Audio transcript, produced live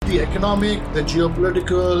the economic, the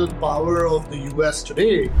geopolitical power of the US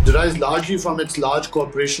today derives largely from its large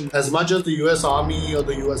corporations as much as the US Army or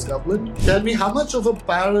the US government. Tell me, how much of a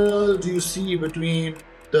parallel do you see between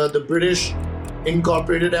the British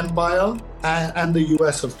incorporated empire and the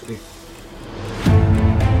US of today?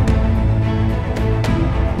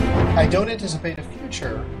 I don't anticipate a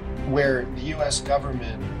future where the US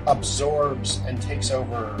government absorbs and takes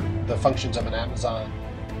over the functions of an Amazon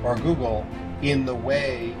or Google in the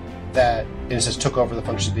way that, in a sense, took over the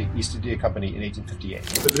functions of the East India Company in 1858.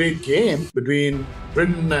 The great game between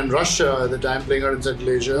Britain and Russia at the time playing out in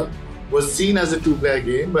Central Asia was seen as a two-player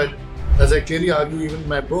game, but as I clearly argue even in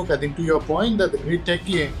my book, I think to your point that the great tech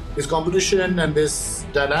game is competition and this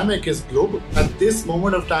dynamic is global. At this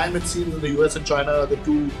moment of time, it seems that the US and China are the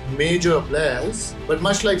two major players, but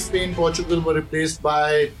much like Spain, Portugal were replaced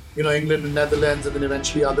by England and Netherlands and then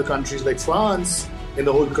eventually other countries like France in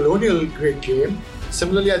the whole colonial great game.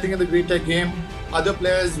 Similarly, I think in the great tech game, other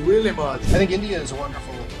players will emerge. I think India is a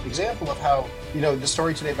wonderful example of how, the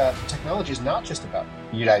story today about technology is not just about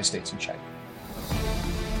the United States and China.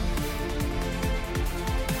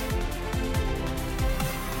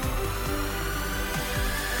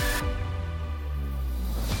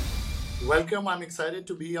 Welcome. I'm excited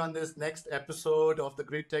to be on this next episode of the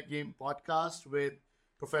Great Tech Game podcast with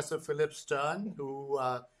Professor Philip Stern, who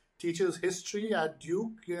teaches history at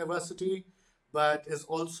Duke University, but is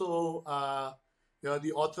also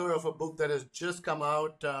the author of a book that has just come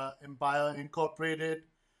out, Empire Incorporated,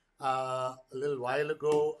 a little while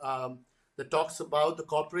ago, that talks about the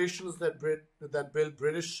corporations that built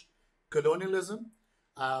British colonialism.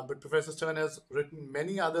 But Professor Stern has written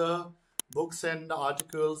many other books and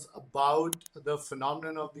articles about the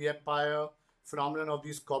phenomenon of the empire, phenomenon of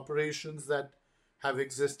these corporations that have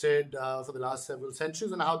existed for the last several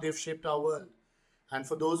centuries and how they've shaped our world. And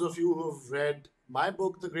for those of you who've read my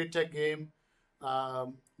book, The Great Tech Game,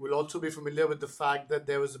 will also be familiar with the fact that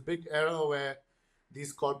there was a big era where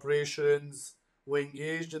these corporations were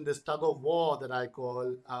engaged in this tug of war that I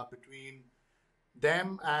call between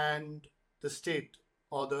them and the state,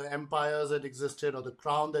 or the empires that existed, or the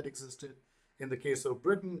crown that existed in the case of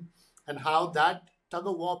Britain, and how that tug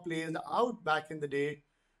of war played out back in the day,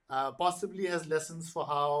 possibly has lessons for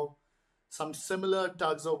how some similar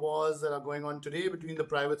tugs of wars that are going on today between the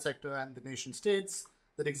private sector and the nation states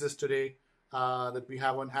that exist today that we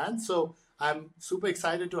have on hand. So I'm super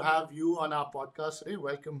excited to have you on our podcast today.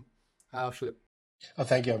 Welcome, Philip. Oh,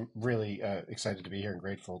 thank you. I'm really excited to be here and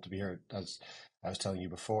grateful to be here. As I was telling you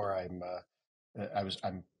before,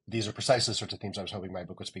 these are precisely the sorts of themes I was hoping my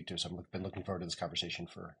book would speak to. So I've been looking forward to this conversation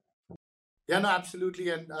for. Yeah, no, absolutely.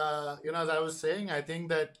 And, as I was saying, I think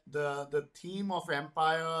that the theme of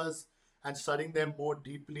empires and studying them more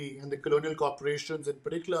deeply, and the colonial corporations in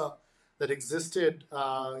particular that existed,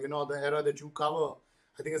 the era that you cover,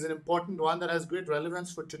 I think is an important one that has great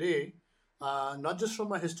relevance for today, not just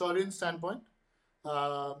from a historian standpoint,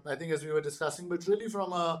 I think as we were discussing, but really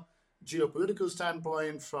from a geopolitical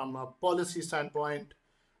standpoint, from a policy standpoint,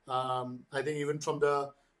 I think even from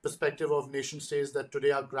the perspective of nation states that today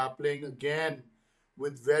are grappling again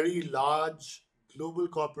with very large global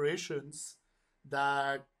corporations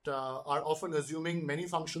that are often assuming many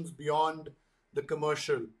functions beyond the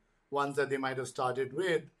commercial ones that they might have started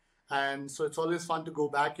with. And so it's always fun to go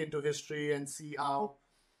back into history and see how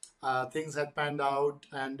things had panned out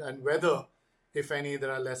and whether, if any,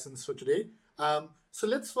 there are lessons for today. So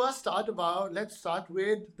let's start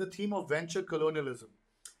with the theme of venture colonialism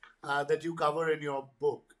that you cover in your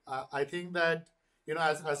book. I think that,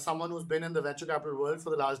 as someone who's been in the venture capital world for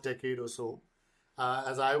the last decade or so,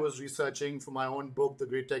 as I was researching for my own book, The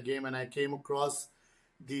Great Tech Game, and I came across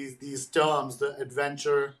these terms, the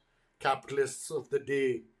adventure capitalists of the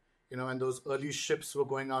day, and those early ships were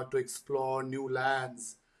going out to explore new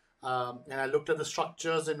lands. And I looked at the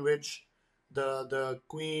structures in which the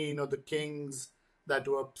queen or the kings that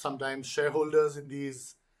were sometimes shareholders in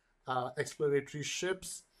these exploratory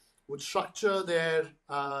ships would structure their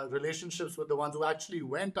relationships with the ones who actually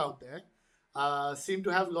went out there, seem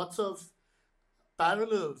to have lots of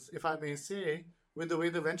parallels, if I may say, with the way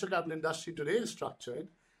the venture capital industry today is structured.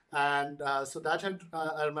 And so that had,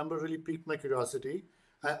 I remember, really piqued my curiosity.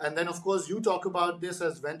 And then, of course, you talk about this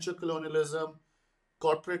as venture colonialism,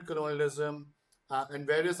 corporate colonialism, and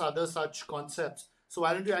various other such concepts. So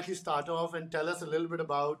why don't you actually start off and tell us a little bit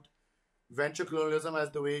about venture colonialism as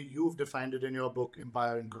the way you've defined it in your book,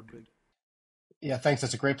 Empire Incorporated? Yeah, thanks.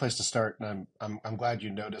 That's a great place to start, and I'm glad you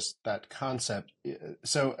noticed that concept.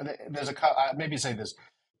 So there's maybe say there's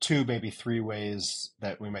two, maybe three ways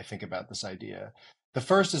that we might think about this idea. The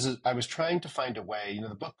first is I was trying to find a way,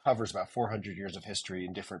 the book covers about 400 years of history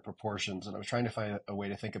in different proportions, and I was trying to find a way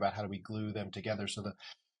to think about how do we glue them together. So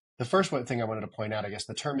the first one thing I wanted to point out, I guess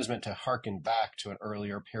the term is meant to harken back to an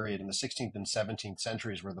earlier period in the 16th and 17th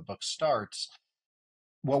centuries where the book starts,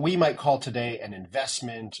 what we might call today an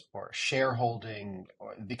investment or shareholding,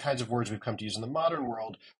 or the kinds of words we've come to use in the modern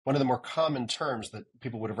world. One of the more common terms that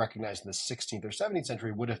people would have recognized in the 16th or 17th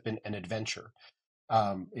century would have been an adventure.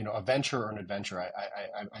 A venture or an adventure.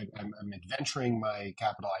 I'm adventuring my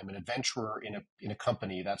capital. I'm an adventurer in a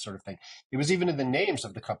company, that sort of thing. It was even in the names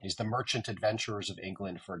of the companies, the Merchant Adventurers of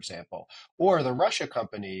England, for example, or the Russia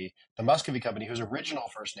company, the Muscovy company, whose original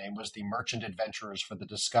first name was the Merchant Adventurers for the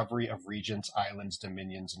Discovery of Regions, Islands,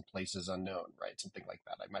 Dominions, and Places Unknown, right? Something like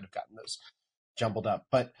that. I might have gotten those jumbled up,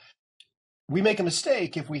 but we make a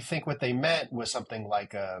mistake if we think what they meant was something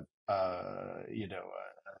like a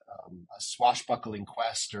swashbuckling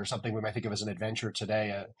quest or something we might think of as an adventure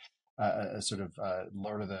today, a sort of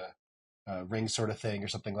Lord of the Rings sort of thing or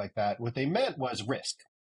something like that. What they meant was risk,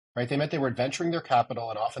 right? They meant they were adventuring their capital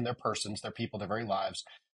and often their persons, their people, their very lives,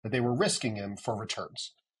 that they were risking them for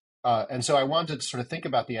returns. And so I wanted to sort of think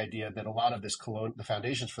about the idea that a lot of this the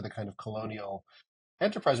foundations for the kind of colonial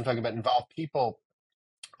enterprise I'm talking about involve people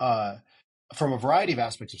from a variety of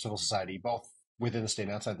aspects of civil society, both within the state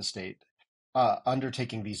and outside the state,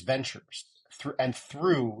 undertaking these ventures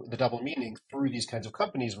through the double meaning, through these kinds of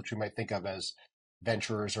companies, which we might think of as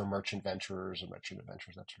venturers or merchant venturers or merchant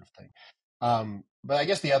adventurers, that sort of thing. But I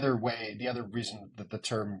guess the other reason that the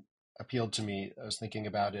term appealed to me, I was thinking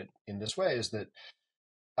about it in this way, is that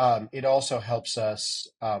it also helps us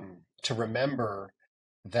to remember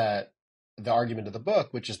that the argument of the book,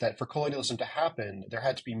 which is that for colonialism to happen, there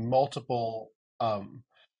had to be multiple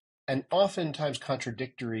and oftentimes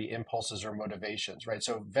contradictory impulses or motivations, right?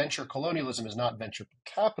 So venture colonialism is not venture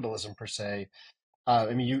capitalism per se.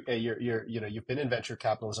 You've been in venture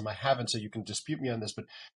capitalism. I haven't, so you can dispute me on this. But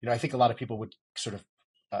I think a lot of people would sort of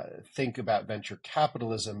think about venture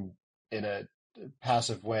capitalism in a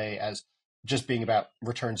passive way as just being about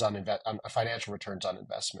returns on financial returns on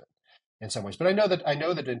investment in some ways. But I know that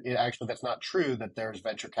actually that's not true. That there's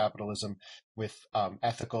venture capitalism with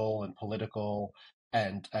ethical and political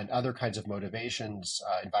and other kinds of motivations,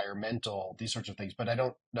 environmental, these sorts of things. But I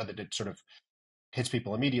don't know that it sort of hits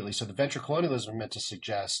people immediately. So the venture colonialism meant to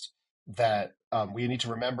suggest that we need to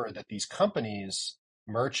remember that these companies,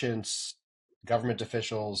 merchants, government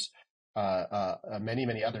officials, many,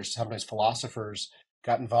 many others, sometimes philosophers,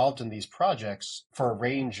 got involved in these projects for a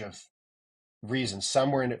range of reasons.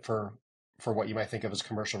 Some were in it for what you might think of as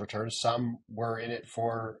commercial returns. Some were in it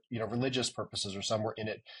for religious purposes, or some were in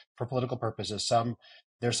it for political purposes.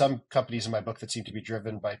 There's some companies in my book that seem to be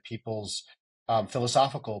driven by people's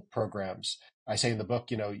philosophical programs. I say in the book,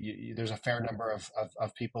 there's a fair number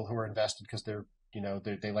of people who are invested because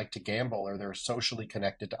they like to gamble, or they're socially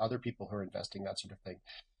connected to other people who are investing, that sort of thing.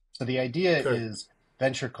 So the idea is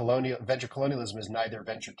venture colonialism is neither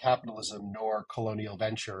venture capitalism nor colonial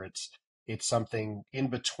venture. It's something in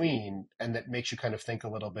between, and that makes you kind of think a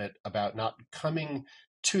little bit about not coming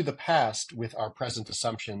to the past with our present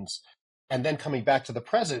assumptions and then coming back to the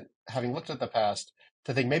present, having looked at the past,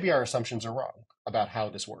 to think maybe our assumptions are wrong about how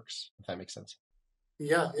this works, if that makes sense.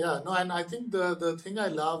 Yeah, yeah. No, and I think the thing I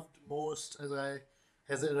loved most as I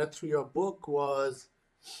read through your book was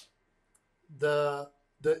the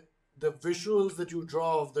the the visuals that you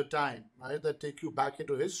draw of the time, right? That take you back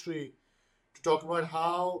into history to talk about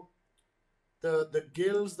how the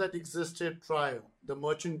guilds that existed prior, the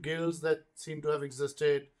merchant guilds that seem to have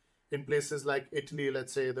existed in places like Italy,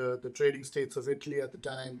 let's say the trading states of Italy at the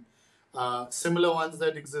time, similar ones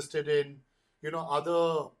that existed in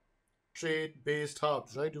other trade-based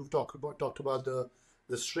hubs, right? You've talked about the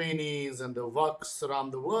Srenis and the Vaks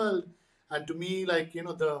around the world, and to me, like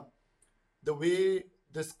the way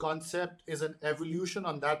this concept is an evolution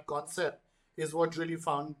on that concept is what really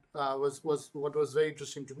found was what was very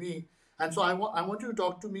interesting to me. And so I want you to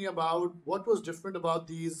talk to me about what was different about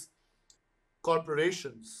these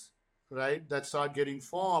corporations, right, that start getting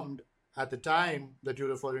formed at the time that you're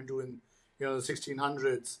referring to in the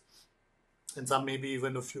 1600s, and some maybe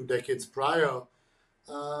even a few decades prior,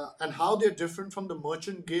 and how they're different from the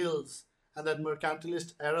merchant guilds and that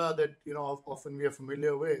mercantilist era that often we are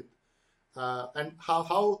familiar with, and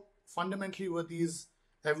how fundamentally were these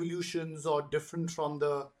evolutions or different from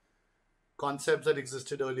the concepts that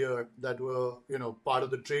existed earlier that were part of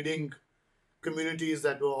the trading communities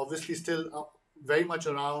that were obviously still very much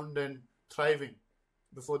around and thriving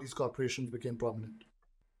before these corporations became prominent.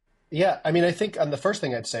 Yeah, I mean, I think the first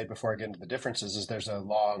thing I'd say before I get into the differences is there's a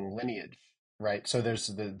long lineage, right? So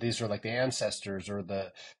these are like the ancestors or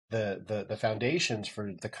the foundations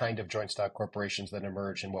for the kind of joint stock corporations that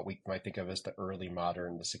emerge in what we might think of as the early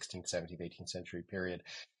modern, the 16th, 17th, 18th century period.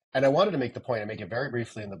 And I wanted to make the point, I make it very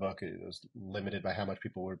briefly in the book. It was limited by how much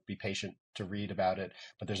people would be patient to read about it,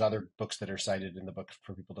 but there's other books that are cited in the book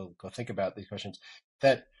for people to go think about these questions.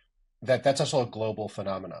 That's also a global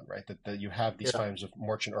phenomenon, right? That you have these Yeah. kinds of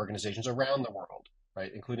merchant organizations around the world,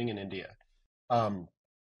 right, including in India. Um,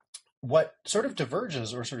 what sort of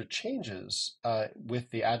diverges or sort of changes with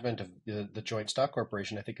the advent of the joint stock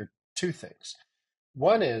corporation, I think, are two things.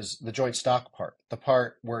 One is the joint stock part, the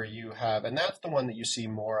part where you have, and that's the one that you see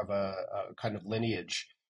more of a kind of lineage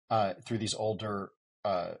through these older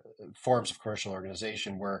uh, forms of commercial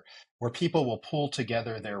organization, where people will pool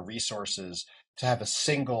together their resources to have a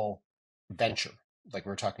single venture, like we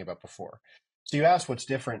were talking about before. So you asked what's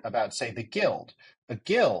different about, say, the guild. A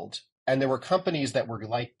guild, and there were companies that were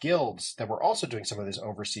like guilds that were also doing some of this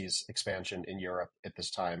overseas expansion in Europe at this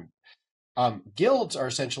time. Guilds are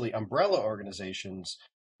essentially umbrella organizations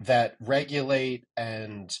that regulate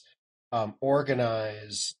and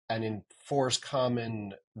organize and enforce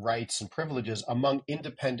common rights and privileges among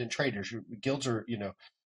independent traders. Guilds are,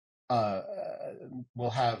 uh,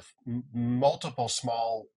 will have multiple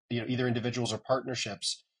small, either individuals or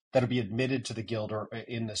partnerships that'll be admitted to the guild, or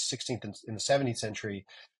in the 16th and in the 17th century,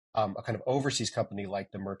 a kind of overseas company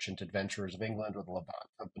like the Merchant Adventurers of England or the Levant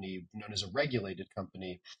Company, known as a regulated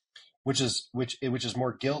company, which is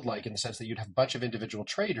more guild-like in the sense that you'd have a bunch of individual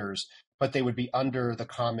traders, but they would be under the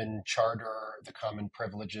common charter, the common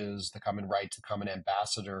privileges, the common rights, the common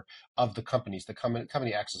ambassador of the companies. The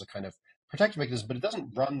company acts as a kind of protective mechanism, but it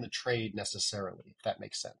doesn't run the trade necessarily, if that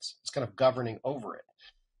makes sense. It's kind of governing over it.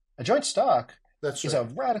 A joint stock That's is right.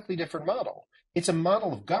 a radically different model. It's a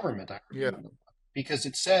model of government, I Yeah. argue, because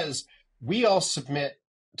it says we all submit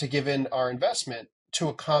to give in our investment to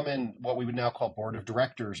a common, what we would now call board of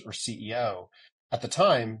directors or CEO. At the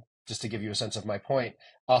time, just to give you a sense of my point,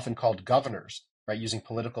 often called governors, right, using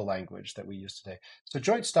political language that we use today. So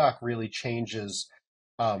joint stock really changes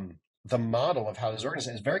the model of how this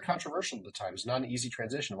organization is. Very controversial at the time. It's not an easy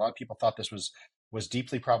transition. A lot of people thought this was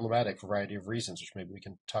deeply problematic for a variety of reasons, which maybe we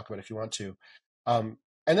can talk about if you want to. And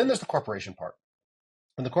then there's the corporation part.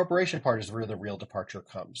 And the corporation part is where the real departure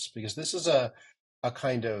comes, because this is a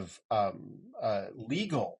kind of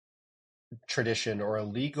legal tradition or a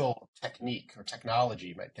legal technique or technology,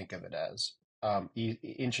 you might think of it as.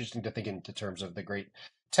 Interesting to think in terms of the great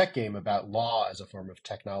tech game about law as a form of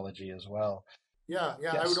technology as well. Yeah.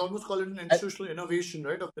 Yeah. I would Yes. almost call it an Uh, institutional innovation,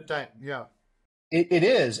 right, of the time. Yeah. It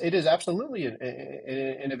is. It is absolutely an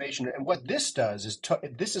innovation. And what this does is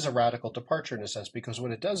this is a radical departure in a sense, because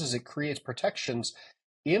what it does is it creates protections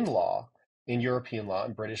in law, in European law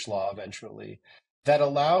and British law eventually, that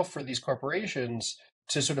allow for these corporations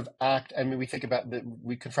to sort of act. I mean, we think about that,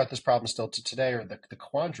 we confront this problem still to today, or the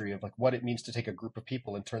quandary of like what it means to take a group of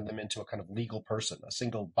people and turn them into a kind of legal person, a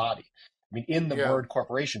single body. I mean, in the Yeah. word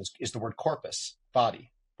corporation is the word corpus,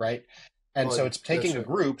 body, right? And so Body. it's That's taking a right.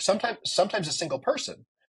 group, sometimes a single person,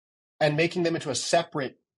 and making them into a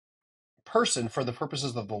separate person for the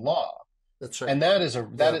purposes of the law. That's right. And that is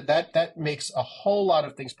Yeah. that makes a whole lot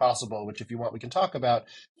of things possible, which, if you want, we can talk about,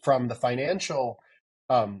 from the financial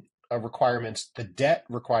requirements, the debt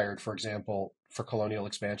required, for example, for colonial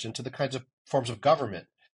expansion, to the kinds of forms of government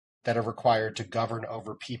that are required to govern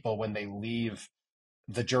over people when they leave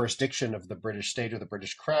the jurisdiction of the British state or the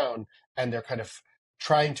British crown, and they're kind of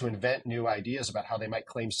trying to invent new ideas about how they might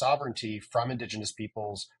claim sovereignty from indigenous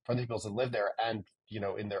peoples, from the peoples that live there, and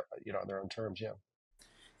in their on their own terms. Yeah.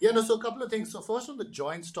 Yeah, no, so a couple of things. So first on the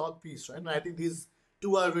joint stock piece, right? And I think these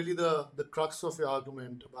two are really the crux of your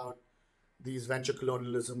argument about these venture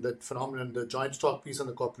colonialism, that phenomenon, the joint stock piece and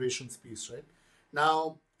the corporations piece, right?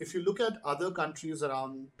 Now, if you look at other countries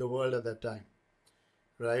around the world at that time,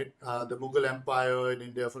 right? The Mughal Empire in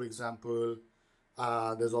India, for example.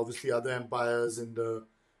 There's obviously other empires in the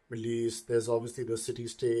Middle East. There's obviously the city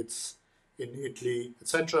states in Italy,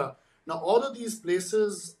 etc. Now, all of these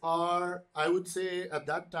places are, I would say, at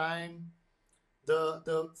that time,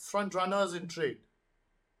 the front runners in trade,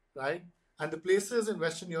 right? And the places in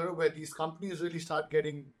Western Europe where these companies really start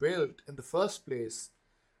getting built in the first place,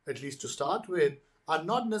 at least to start with, are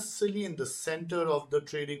not necessarily in the center of the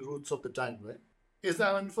trading routes of the time, right? Is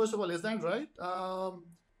that, I mean, first of all, is that right?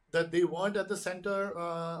 That they weren't at the center,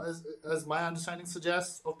 as my understanding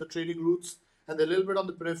suggests, of the trading routes, and they're a little bit on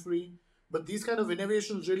the periphery. But these kind of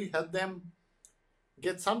innovations really help them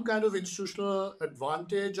get some kind of institutional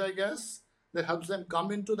advantage, I guess, that helps them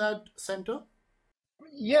come into that center.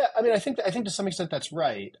 Yeah, I mean, I think to some extent that's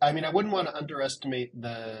right. I mean, I wouldn't want to underestimate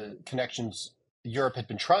the connections Europe had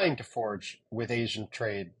been trying to forge with Asian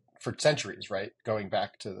trade for centuries, right? Going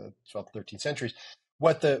back to the 12th, 13th centuries.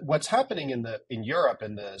 What's happening in Europe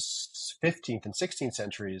in the 15th and 16th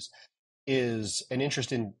centuries is an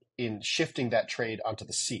interest in shifting that trade onto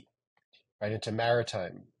the sea, right, into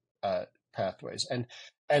maritime uh, pathways.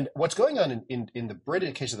 And what's going on in the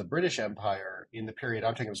British case of the British Empire in the period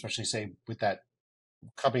I'm talking about, especially say with that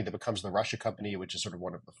company that becomes the Russia company, which is sort of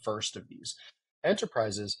one of the first of these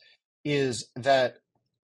enterprises, is that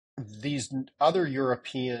these other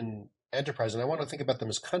European enterprises, and I want to think about them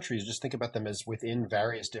as countries, just think about them as within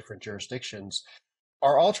various different jurisdictions,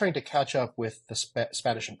 are all trying to catch up with the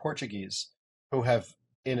Spanish and Portuguese, who have,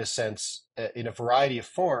 in a sense, in a variety of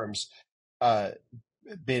forms, uh,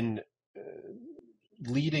 been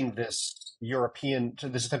leading this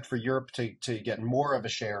attempt for Europe to get more of a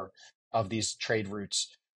share of these trade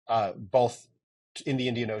routes, both in the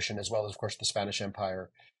Indian Ocean as well as, of course, the Spanish Empire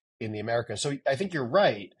in the Americas. So I think you're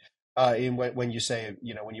right in when you say,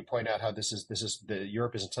 when you point out how this is the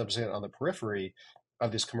Europe is in some sense on the periphery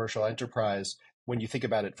of this commercial enterprise when you think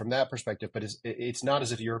about it from that perspective. But it's not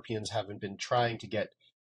as if Europeans haven't been trying to get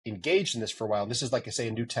engaged in this for a while. And this is, like I say,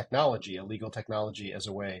 a new technology, a legal technology as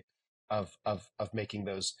a way of making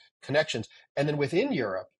those connections. And then within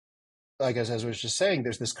Europe, like as I was just saying,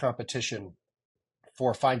 there's this competition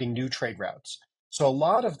for finding new trade routes. So a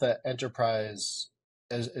lot of the enterprises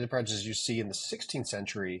you see in the 16th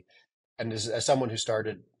century, and as someone who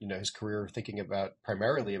started, his career thinking about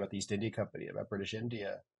primarily about the East India Company, about British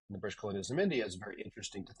India and the British colonialism in India, is very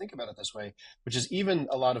interesting to think about it this way, which is even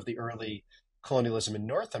a lot of the early colonialism in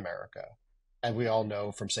North America. And we all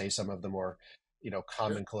know from, say, some of the more,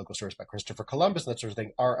 common colloquial stories about Christopher Columbus and that sort of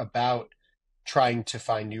thing are about trying to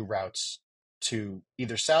find new routes to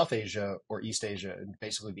either South Asia or East Asia, and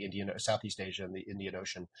basically Southeast Asia and the Indian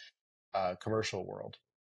Ocean commercial world,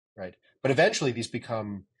 right? But eventually they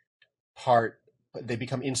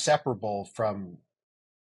become inseparable from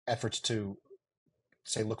efforts to,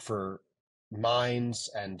 say, look for mines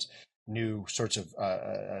and new sorts of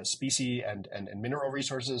species and mineral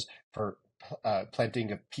resources for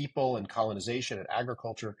planting of people and colonization and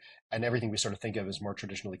agriculture and everything we sort of think of as more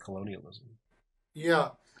traditionally colonialism. Yeah,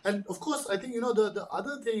 and of course, I think the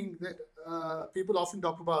other thing that people often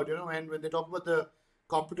talk about, and when they talk about the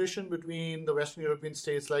competition between the Western European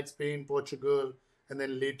states like Spain, Portugal, and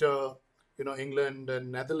then later, England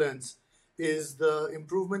and Netherlands, is the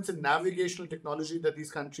improvements in navigational technology that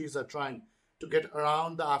these countries are trying to get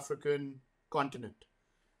around the African continent,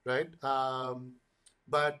 right?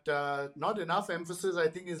 But not enough emphasis, I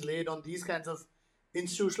think, is laid on these kinds of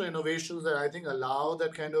institutional innovations that I think allow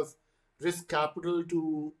that kind of risk capital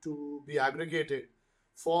to be aggregated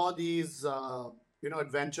for these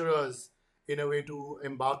adventurers in a way to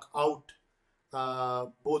embark out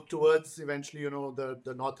both towards eventually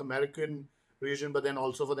the North American region, but then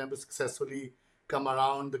also for them to successfully come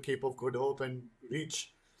around the Cape of Good Hope and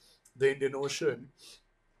reach the Indian Ocean.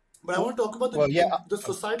 But I want to talk about Well, yeah, the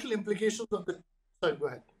societal implications of the. Sorry, go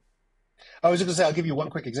ahead. I was just going to say, I'll give you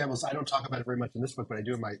one quick example. So I don't talk about it very much in this book, but I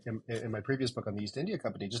do in my previous book on the East India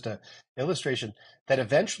Company. Just a illustration that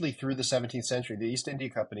eventually, through the 17th century, the East India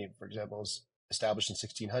Company, for example, was established in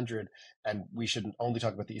 1600, and we shouldn't only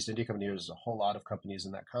talk about the East India Company. There's a whole lot of companies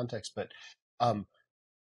in that context, but um,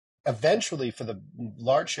 eventually, for the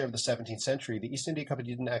large share of the 17th century, the East India Company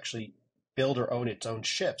didn't actually build or own its own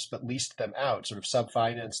ships, but leased them out, sort of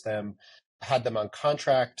subfinanced them, had them on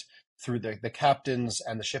contract through the captains,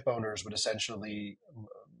 and the ship owners would essentially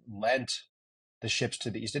lent the ships to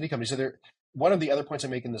the East India Company. So one of the other points I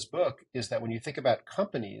make in this book is that when you think about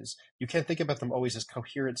companies, you can't think about them always as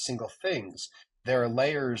coherent single things. There are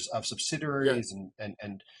layers of subsidiaries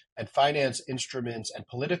and finance instruments and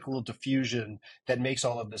political diffusion that makes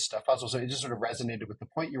all of this stuff possible. So it just sort of resonated with the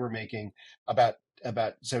point you were making about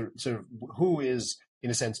sort of who is, in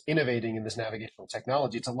a sense, innovating in this navigational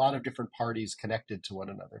technology. It's a lot of different parties connected to one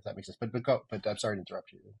another, if that makes sense. But I'm sorry to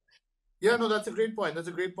interrupt you. Yeah, no, that's a great point. That's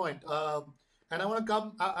a great point. And I want to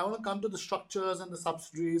come. I want to come to the structures and the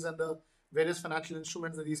subsidiaries and the various financial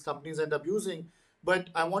instruments that these companies end up using. But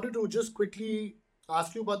I wanted to just quickly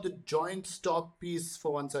ask you about the joint stock piece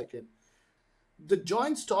for 1 second. The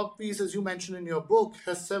joint stock piece, as you mentioned in your book,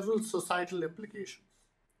 has several societal implications,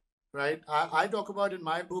 right? I talk about in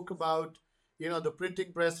my book about the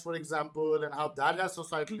printing press, for example, and how that has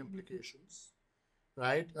societal implications,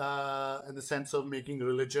 right? In the sense of making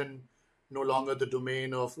religion no longer the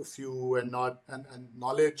domain of a few and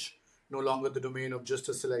knowledge no longer the domain of just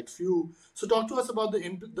a select few. So talk to us about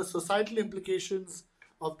the societal implications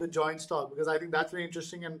of the joint stock, because I think that's very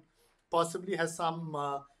interesting and possibly has some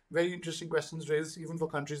very interesting questions raised even for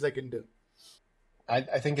countries like India.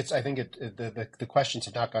 The questions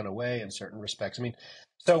have not gone away in certain respects. I mean,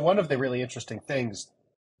 so one of the really interesting things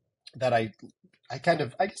that I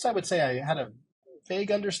guess I would say I had a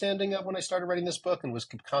vague understanding of when I started writing this book, and was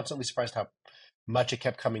constantly surprised how much it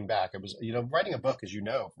kept coming back. It was, writing a book, as you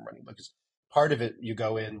know from writing a book, is part of it you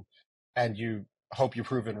go in and you hope you're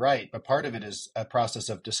proven right, but part of it is a process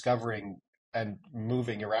of discovering and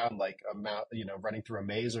moving around like running through a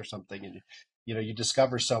maze or something, and you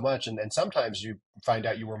discover so much, and sometimes you find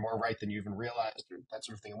out you were more right than you even realized, or that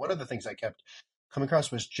sort of thing. And one of the things I kept coming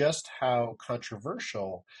across was just how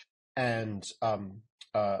controversial and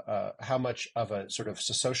how much of a sort of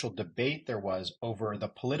social debate there was over the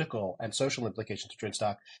political and social implications of joint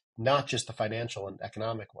stock, not just the financial and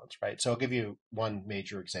economic ones, right? So I'll give you one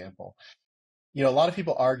major example. A lot of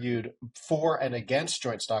people argued for and against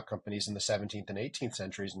joint stock companies in the 17th and 18th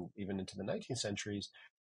centuries, and even into the 19th centuries,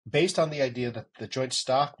 based on the idea that the joint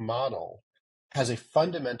stock model has a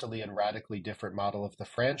fundamentally and radically different model of the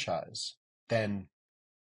franchise than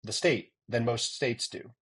than most states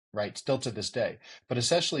do, right? Still to this day, but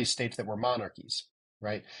essentially states that were monarchies,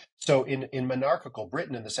 right? So in monarchical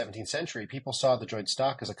Britain in the 17th century, people saw the joint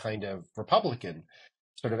stock as a kind of republican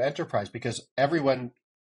sort of enterprise, because everyone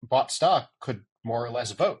bought stock could more or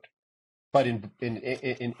less vote. But in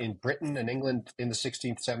Britain and England in the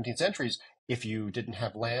 16th, 17th centuries, if you didn't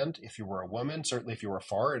have land, if you were a woman, certainly if you were a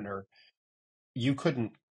foreigner, you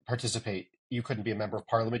couldn't participate. You couldn't be a member of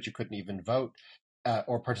parliament. You couldn't even vote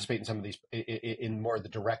or participate in some of these in more of the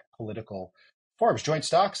direct political forms. Joint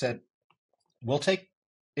stock said, we'll take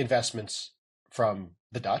investments from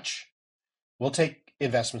the Dutch. We'll take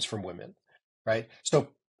investments from women, right? So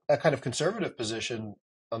a kind of conservative position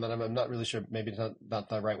on that, I'm not really sure, maybe not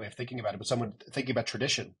the right way of thinking about it, but someone thinking about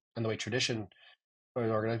tradition and the way tradition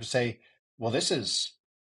organized say, well, this is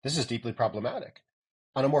deeply problematic.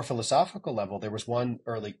 On a more philosophical level, there was one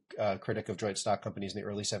early critic of joint stock companies in the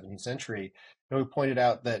early 17th century who pointed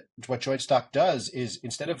out that what joint stock does is,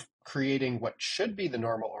 instead of creating what should be the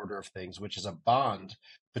normal order of things, which is a bond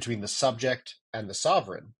between the subject and the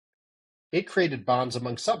sovereign, it created bonds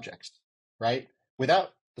among subjects, right?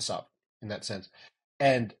 Without the sovereign, in that sense.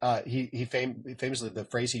 And famously, the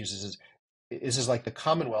phrase he uses is, "This is like the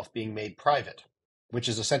Commonwealth being made private," which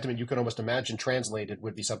is a sentiment you can almost imagine translated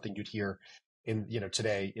would be something you'd hear in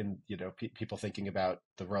today in people thinking about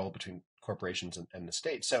the role between corporations and the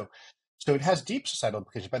state. So it has deep societal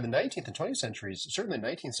implications. By the 19th and 20th centuries, certainly the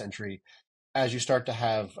 19th century, as you start to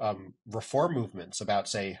have reform movements about,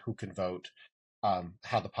 say, who can vote,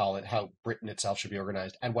 how Britain itself should be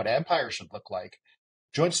organized, and what empire should look like.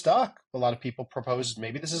 Joint stock, a lot of people proposed,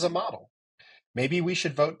 maybe this is a model. Maybe we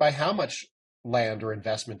should vote by how much land or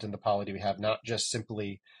investment in the polity we have, not just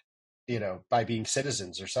simply, by being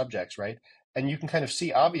citizens or subjects, right? And you can kind of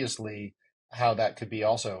see, obviously, how that could be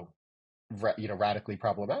also, radically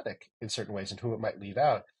problematic in certain ways, and who it might leave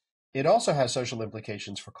out. It also has social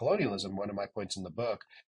implications for colonialism, one of my points in the book,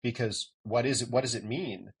 because what does it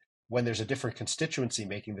mean when there's a different constituency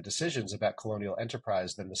making the decisions about colonial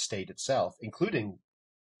enterprise than the state itself, including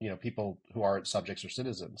people who aren't subjects or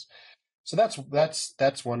citizens? So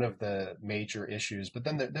that's one of the major issues. But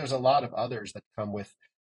then there's a lot of others that come with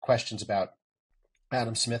questions about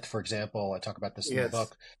Adam Smith, for example. I talk about this in the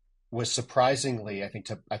book. Was surprisingly, I think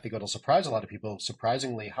it'll surprise a lot of people,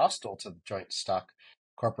 surprisingly hostile to the joint stock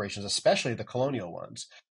corporations, especially the colonial ones.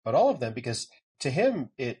 But all of them, because to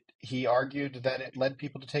him, he argued that it led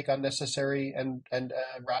people to take unnecessary and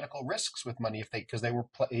radical risks with money because they were.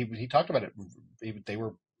 He talked about it. They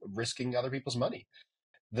were risking other people's money.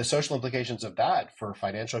 The social implications of that for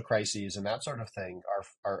financial crises and that sort of thing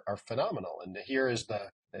are phenomenal. And here is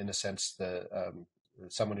in a sense,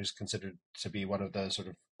 someone who's considered to be one of the sort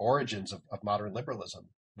of origins of modern liberalism,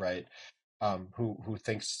 right? Who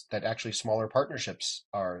thinks that actually smaller partnerships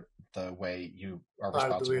are the way you are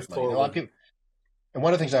responsible for money. A lot of people. And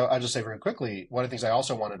one of the things I'll just say very quickly, one of the things I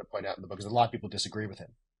also wanted to point out in the book is a lot of people disagree with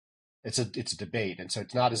him. It's a debate, and so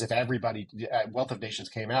it's not as if everybody, Wealth of Nations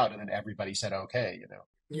came out and then everybody said okay,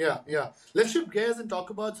 Yeah. Let's shift gears and talk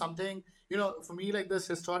about something. For me, like, this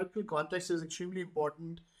historical context is extremely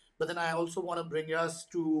important, but then I also want to bring us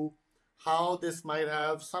to how this might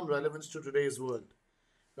have some relevance to today's world,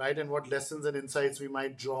 right? And what lessons and insights we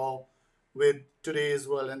might draw with today's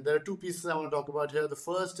world. And there are two pieces I want to talk about here. The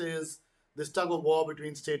first is this tug of war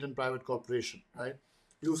between state and private corporation, right?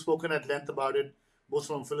 You've spoken at length about it, both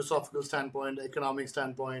from a philosophical standpoint, economic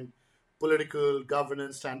standpoint, political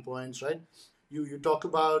governance standpoints, right? You talk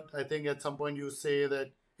about, I think at some point you say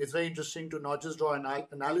that it's very interesting to not just draw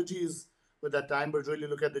analogies with that time, but really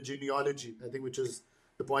look at the genealogy, I think, which is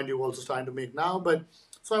the point you're also starting to make now. But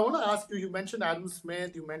so I want to ask you, you mentioned Adam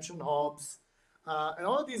Smith, you mentioned Hobbes, and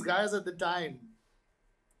all of these guys at the time,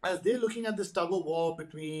 as they're looking at this tug of war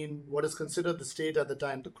between what is considered the state at the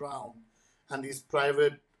time, the crown, and these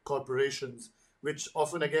private corporations, which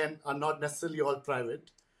often, again, are not necessarily all private,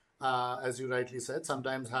 as you rightly said,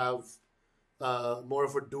 sometimes have more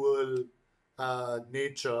of a dual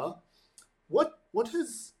nature. What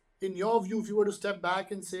is, in your view, if you were to step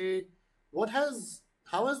back and say,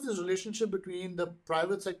 how has this relationship between the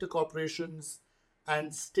private sector corporations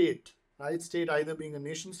and state, right? State either being a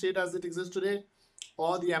nation state as it exists today,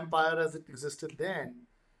 or the empire as it existed then.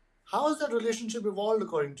 How has that relationship evolved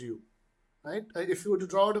according to you? Right? If you were to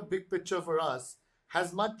draw out a big picture for us,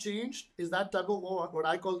 has much changed? Is that tug of war, what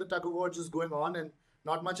I call the tug of war, just going on and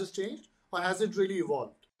not much has changed? Or has it really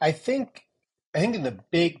evolved? I think in the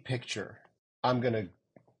big picture, I'm going to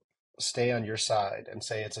stay on your side and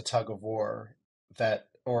say it's a tug of war that,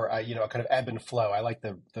 or a kind of ebb and flow. I like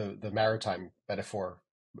the maritime metaphor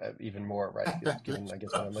even more, right? Given, I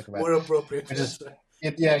guess, what I'm looking at. More appropriate. Which is,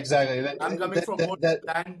 yeah, exactly. I'm coming from more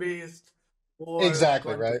land-based.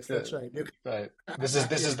 Exactly, right. That's right. Right. This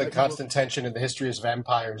is the constant tension in the history of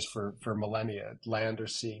empires for millennia, land or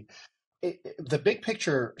sea. The big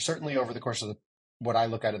picture, certainly over the course of what I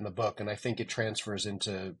look at in the book, and I think it transfers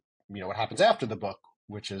into what happens after the book,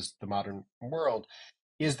 which is the modern world,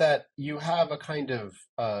 is that you have a kind of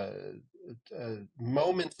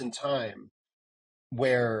moment in time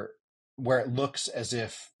where it looks as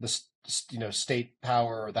if the state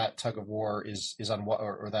power, or that tug of war is on what,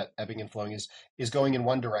 or that ebbing and flowing is going in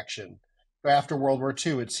one direction. After World War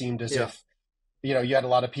II, it seemed as if you had a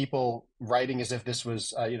lot of people writing as if this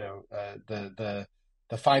was the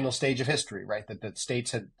final stage of history, right? That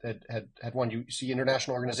states had won. You see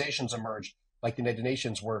international organizations emerge like the United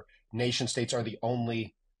Nations, where nation states are the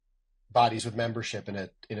only bodies with membership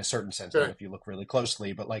in a certain sense. Sure. If you look really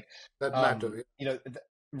closely, but like that matter,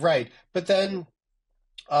 right. But then,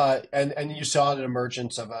 and you saw an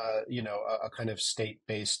emergence of a kind of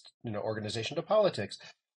state-based organization to politics.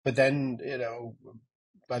 But then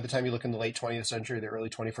by the time you look in the late 20th century, the early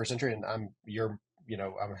 21st century, and I'm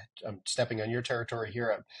stepping on your territory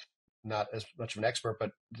here. I'm not as much of an expert,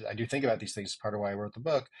 but I do think about these things. Part of why I wrote the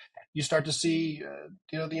book. You start to see,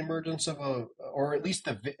 the emergence of or at least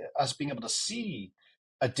us being able to see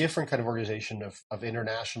a different kind of organization of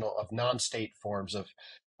international, of non-state forms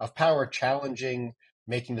of power, challenging,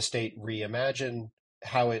 making the state reimagine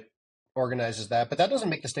how it organizes that. But that doesn't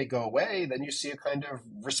make the state go away. Then you see a kind of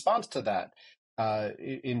response to that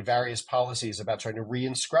in various policies about trying to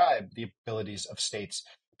reinscribe the abilities of states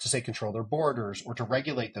to, say, control their borders or to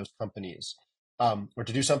regulate those companies, or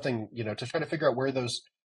to do something, to try to figure out where those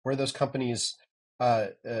companies,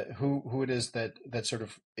 who it is that sort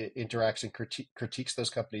of interacts and critiques those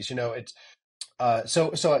companies. It's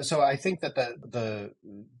so I think that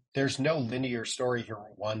there's no linear story here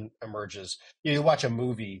where one emerges. You watch a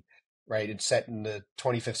movie, right? It's set in the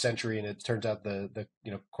 25th century, and it turns out the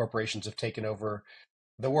corporations have taken over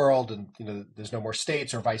the world, and there's no more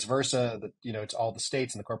states, or vice versa. That it's all the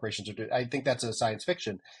states and the corporations are doing. I think that's a science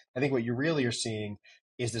fiction. I think what you really are seeing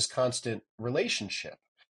is this constant relationship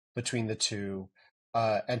between the two,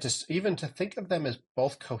 and even to think of them as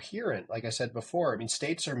both coherent. Like I said before, I mean,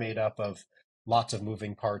 states are made up of lots of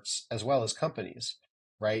moving parts as well as companies,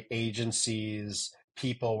 right? Agencies,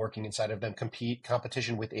 people working inside of them,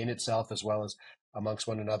 competition within itself as well as amongst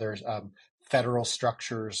one another, federal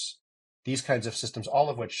structures, these kinds of systems,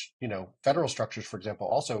 all of which, federal structures, for example,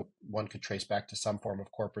 also one could trace back to some form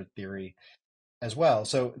of corporate theory as well.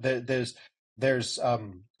 So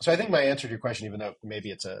so I think my answer to your question, even though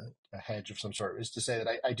maybe it's a hedge of some sort, is to say that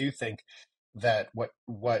I do think that what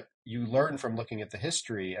you learn from looking at the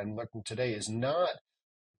history and looking today is not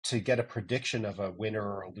to get a prediction of a winner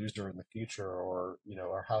or a loser in the future, or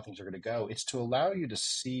how things are going to go. It's to allow you to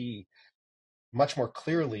see much more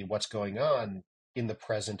clearly what's going on in the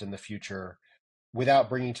present and the future, without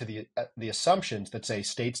bringing to the assumptions that say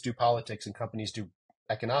states do politics and companies do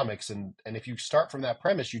economics, and if you start from that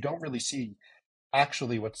premise, you don't really see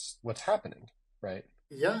actually what's happening, right?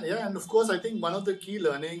 Yeah, and of course, I think one of the key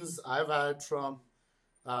learnings I've had from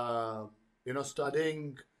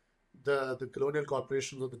studying the colonial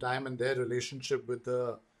corporations of the time and their relationship with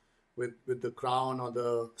the crown or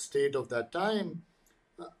the state of that time,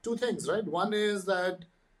 two things, right? One is that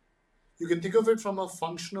you can think of it from a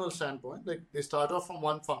functional standpoint. Like, they start off from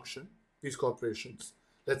one function, these corporations,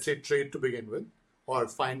 let's say trade to begin with, or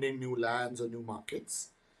finding new lands or new markets.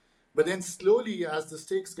 But then slowly, as the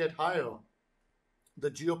stakes get higher,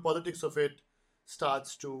 the geopolitics of it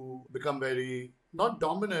starts to become very, not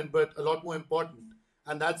dominant, but a lot more important.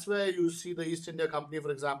 And that's where you see the East India Company, for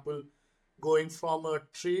example, going from a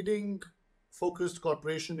trading focused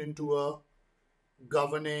corporation into a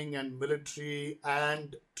governing and military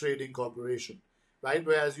and trading corporation, right?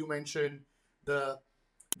 Whereas you mentioned the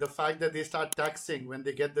the fact that they start taxing when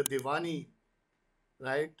they get the Diwani,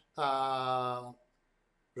 right?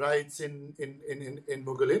 Rights in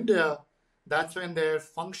Mughal India, that's when their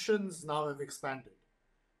functions now have expanded,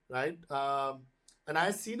 right? And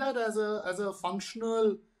I see that as a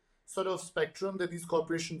functional sort of spectrum that these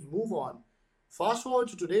corporations move on. Fast forward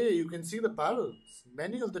to today, you can see the parallels.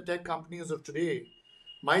 Many of the tech companies of today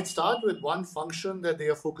might start with one function that they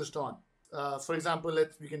are focused on. For example,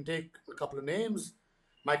 we can take a couple of names.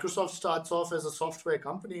 Microsoft starts off as a software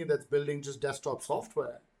company that's building just desktop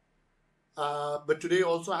software, but today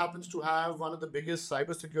also happens to have one of the biggest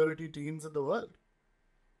cybersecurity teams in the world,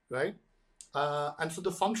 right? And so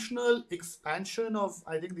the functional expansion of,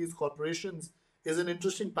 I think, these corporations is an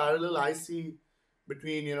interesting parallel I see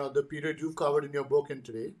between, the period you've covered in your book and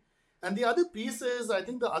today. And the other piece is, I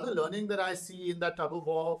think the other learning that I see in that tug of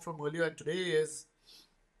war from earlier and today is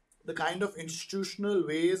the kind of institutional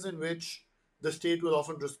ways in which the state will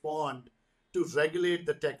often respond to regulate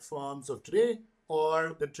the tech firms of today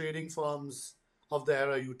or the trading firms of the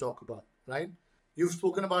era you talk about, right? You've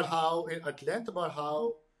spoken about how, at length, about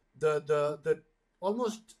how the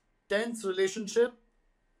almost tense relationship,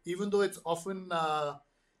 even though it's often,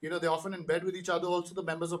 they're often in bed with each other, also the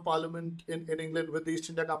members of parliament in England with the East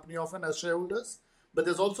India Company often as shareholders. But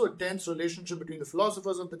there's also a tense relationship between the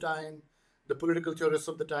philosophers of the time, the political theorists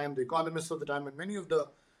of the time, the economists of the time, and many of the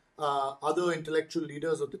other intellectual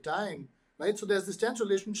leaders of the time, right? So there's this tense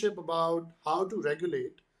relationship about how to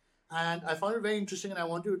regulate. And I found it very interesting, and I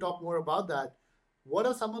want you to talk more about that. What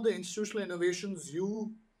are some of the institutional innovations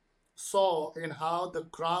you saw in how the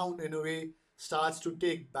crown, in a way, starts to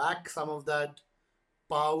take back some of that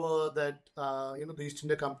power that the East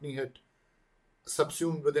India Company had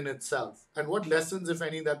subsumed within itself, and what lessons, if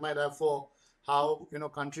any, that might have for how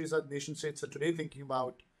countries or nation states are today thinking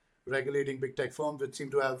about regulating big tech firms, which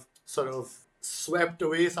seem to have sort of swept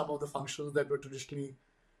away some of the functions that were traditionally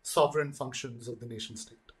sovereign functions of the nation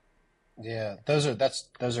state. Yeah, those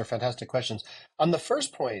are fantastic questions. On the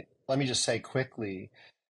first point, let me just say quickly,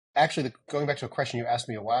 actually, going back to a question you asked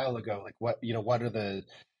me a while ago, like what are the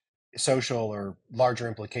social or larger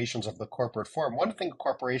implications of the corporate form? One thing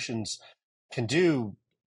corporations can do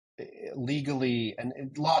legally,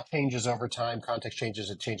 and law changes over time, context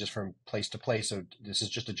changes, it changes from place to place. So this is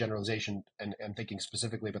just a generalization and thinking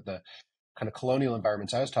specifically about the kind of colonial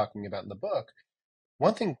environments I was talking about in the book.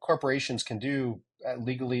 One thing corporations can do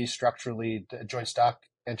legally, structurally, joint stock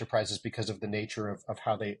enterprises, because of the nature of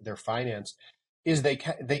how they're financed, is they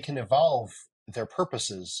can evolve their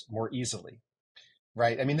purposes more easily,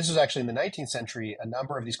 right? I mean, this was actually in the 19th century, a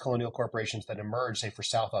number of these colonial corporations that emerged, say for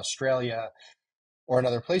South Australia or in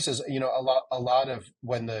other places, a lot of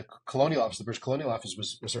when the British Colonial Office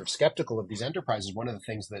was sort of skeptical of these enterprises, one of the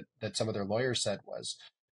things that some of their lawyers said was,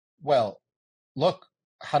 well, look,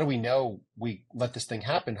 how do we know we let this thing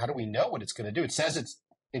happen? How do we know what it's going to do? It says it's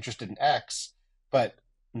interested in X, but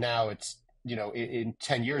now it's, in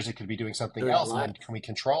 10 years, it could be doing something else. And then can we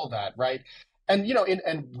control that? Right. And,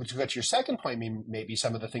 and to go to your second point, maybe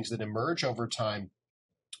some of the things that emerge over time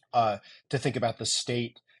to think about the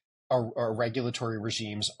state or regulatory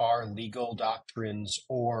regimes are legal doctrines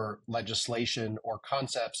or legislation or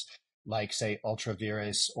concepts like, say, ultra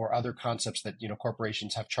vires or other concepts that,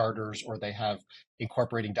 corporations have charters or they have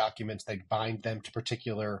incorporating documents that bind them to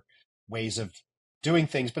particular ways of doing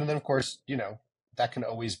things. But then, of course, that can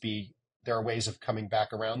always be, there are ways of coming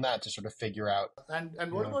back around that to sort of figure out.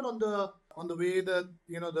 And what about on the way that,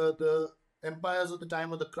 the empires of the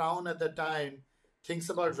time, or the crown at that time, thinks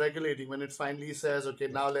about regulating when it finally says, okay,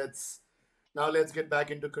 now let's get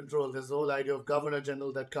back into control. There's the whole idea of governor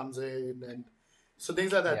general that comes in, and so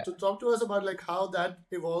things like that. Yeah. To talk to us about like how that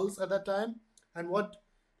evolves at that time, and what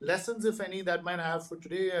lessons, if any, that might have for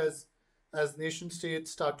today as nation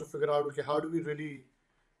states start to figure out, okay, how do we really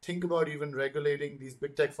think about even regulating these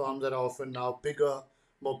big tech firms that are often now bigger,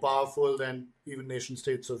 more powerful than even nation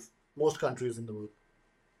states of most countries in the world.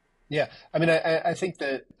 Yeah, I mean, I think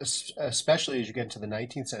that especially as you get into the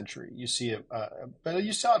 19th century, you see it, but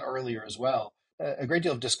you saw it earlier as well, a great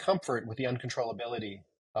deal of discomfort with the uncontrollability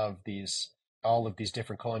of all of these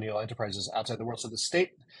different colonial enterprises outside the world. So the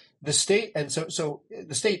state, and so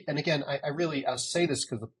the state, and again, I'll say this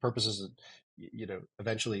because the purposes of,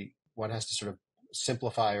 eventually one has to sort of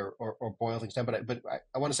simplify or boil things down. But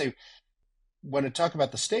I want to say, when I talk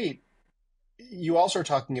about the state, you also are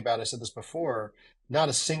talking about, I said this before, not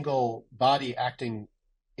a single body acting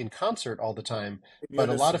in concert all the time, In but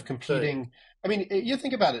a lot of unison. Correct. competing. I mean, you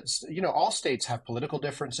think about it. All states have political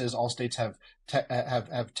differences. All states have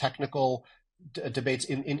have technical debates.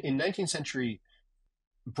 In 19th century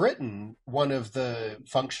Britain, one of the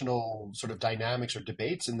functional sort of dynamics or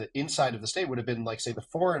debates in the inside of the state would have been like, say, the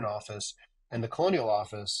Foreign Office and the Colonial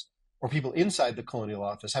Office, or people inside the Colonial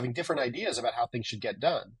Office having different ideas about how things should get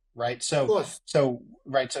done, right? Of course. So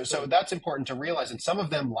that's important to realize. And some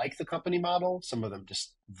of them like the company model, some of them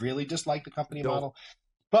just really dislike the company Don't. model.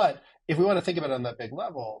 But if we want to think about it on that big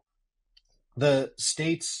level, the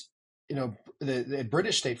states, the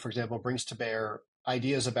British state, for example, brings to bear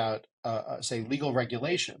ideas about, say, legal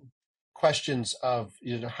regulation, questions of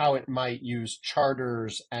how it might use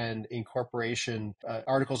charters and incorporation,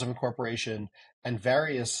 articles of incorporation, and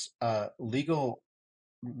various legal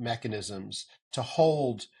mechanisms to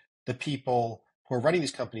hold the people who are running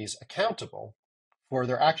these companies accountable for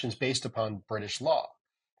their actions based upon British law.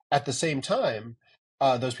 At the same time,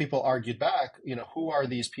 those people argued back, who are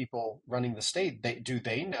these people running the state? Do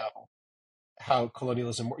they know how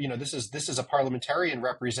colonialism, this is a parliamentarian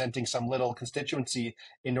representing some little constituency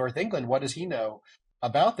in North England. What does he know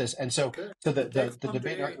about this? And so, Okay. so The tech the firm debate and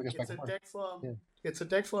today, argument goes back it's and a forth. tech firm. Yeah. It's a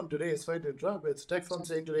tech firm today. Sorry to interrupt. It's a tech firm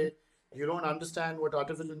saying today, you don't understand what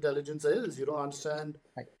artificial intelligence is. You don't understand,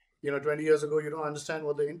 Right. 20 years ago, you don't understand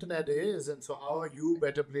what the internet is. And so how are you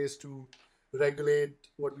better placed to regulate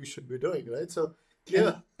what we should be doing, right? So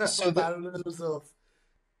And clear so parallels of,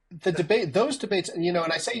 those debates, and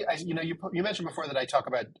I say, you mentioned before that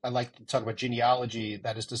I like to talk about genealogy,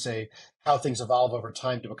 that is to say, how things evolve over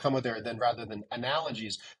time to become what they're, then rather than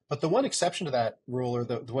analogies. But the one exception to that rule, or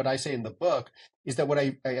what I say in the book, is that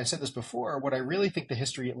I said this before, what I really think the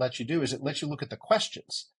history lets you do is it lets you look at the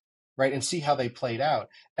questions, right, and see how they played out.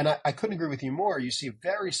 And I couldn't agree with you more. You see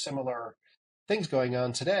very similar things going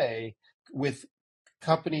on today with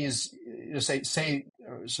companies, say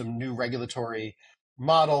some new regulatory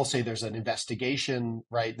model, say there's an investigation,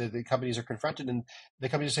 right? The companies are confronted, and the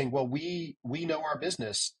companies are saying, well, we know our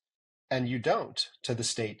business and you don't, to the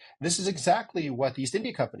state. This is exactly what the East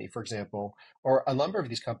India Company, for example, or a number of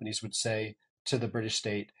these companies would say to the British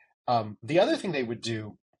state. The other thing they would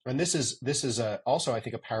do, and this is also, I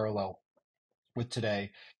think, a parallel with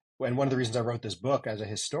today, and one of the reasons I wrote this book as a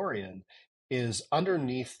historian, is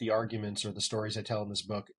underneath the arguments or the stories I tell in this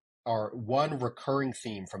book are one recurring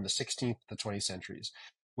theme from the 16th to the 20th centuries,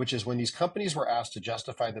 which is when these companies were asked to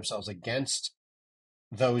justify themselves against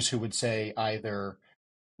those who would say either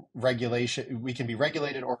regulation, we can be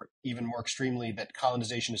regulated, or even more extremely, that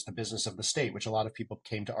colonization is the business of the state, which a lot of people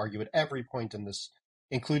came to argue at every point in this,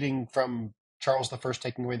 including from Charles the First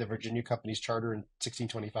taking away the Virginia Company's charter in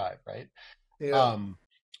 1625, right? yeah. Um,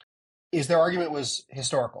 is their argument was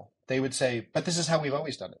historical. They would say, but this is how we've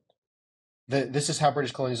always done it. This is how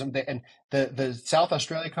British colonialism, and the South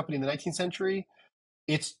Australia Company in the 19th century,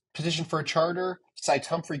 its petition for a charter cites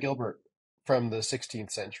Humphrey Gilbert from the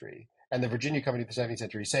 16th century and the Virginia Company of the 17th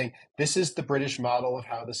century, saying this is the British model of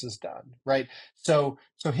how this is done, right? So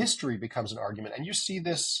history becomes an argument, and you see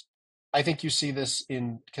this. I think you see this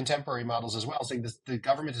in contemporary models as well, saying this, the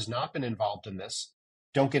government has not been involved in this.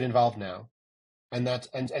 Don't get involved now. And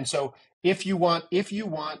so if you want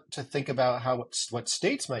to think about what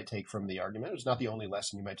states might take from the argument, it's not the only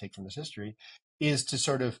lesson you might take from this history, is to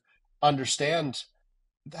sort of understand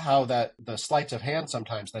how that the sleights of hand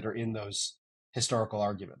sometimes that are in those historical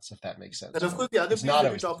arguments, if that makes sense. And of course, the other It's piece not that we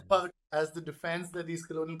always the talk same. about as the defense that these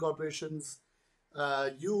colonial corporations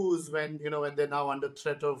use when when they're now under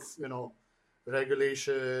threat of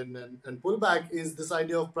regulation and pullback is this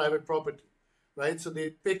idea of private property, right? So they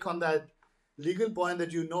pick on that legal point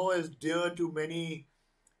that is dear to many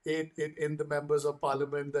in the members of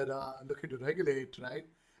parliament that are looking to regulate, right?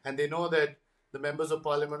 And they know that the members of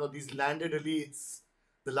parliament or these landed elites,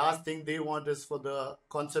 the last thing they want is for the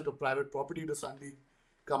concept of private property to suddenly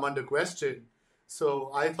come under question.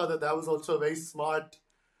 So I thought that that was also a very smart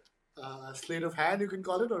sleight of hand, you can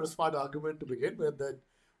call it, or a smart argument to begin with, that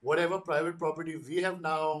whatever private property we have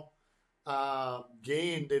now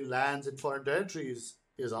gained in lands in foreign territories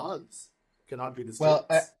is ours, cannot be the Well,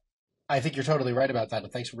 states. I think you're totally right about that,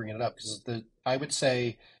 and thanks for bringing it up, because I would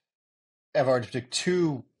say I've already picked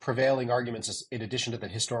two prevailing arguments in addition to the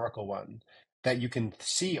historical one that you can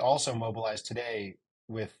see also mobilized today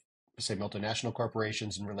with, say, multinational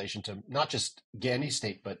corporations in relation to not just any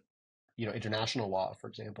state, but international law, for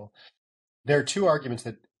example. There are two arguments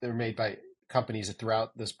that are made by companies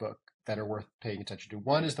throughout this book that are worth paying attention to.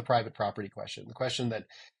 One is the private property question, the question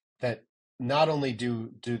that not only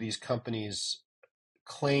do these companies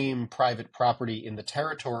claim private property in the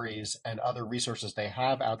territories and other resources they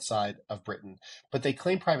have outside of Britain, but they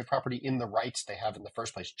claim private property in the rights they have in the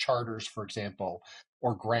first place, charters, for example,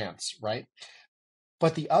 or grants, right?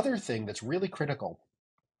 But the other thing that's really critical,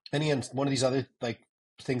 and again, one of these other like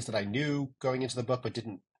things that I knew going into the book but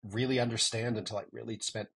didn't really understand until I really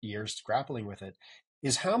spent years grappling with it,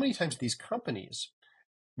 is how many times these companies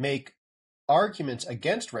make arguments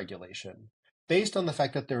against regulation based on the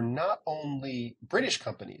fact that they're not only British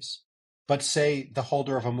companies, but say the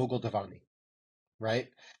holder of a Mughal Divani, right?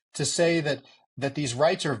 To say that these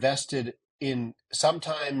rights are vested in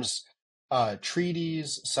sometimes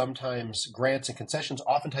treaties, sometimes grants and concessions,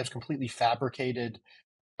 oftentimes completely fabricated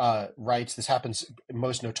rights. This happens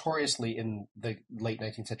most notoriously in the late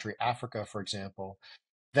 19th century Africa, for example,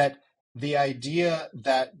 that the idea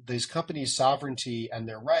that these companies' sovereignty and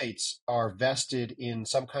their rights are vested in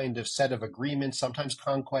some kind of set of agreements, sometimes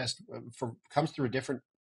conquest comes through different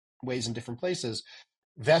ways in different places,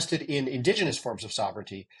 vested in indigenous forms of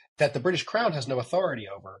sovereignty that the British Crown has no authority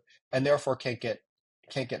over and therefore can't get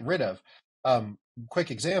rid of.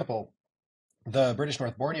 Quick example, the British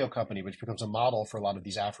North Borneo Company, which becomes a model for a lot of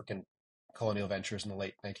these African colonial ventures in the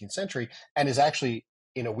late 19th century, and is actually,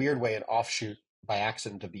 in a weird way, an offshoot by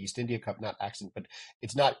accident of the East India Company, not accident, but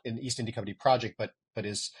it's not an East India Company project, but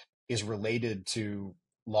is related to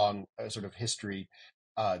long sort of history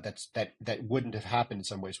that wouldn't have happened in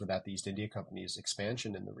some ways without the East India Company's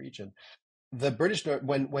expansion in the region. The British,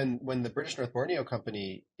 when the British North Borneo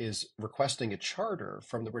Company is requesting a charter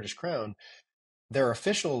from the British Crown, there are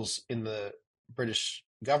officials in the British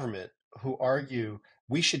government who argue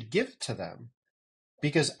we should give it to them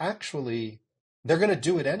because actually they're going to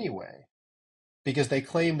do it anyway, because they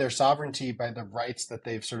claim their sovereignty by the rights that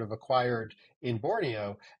they've sort of acquired in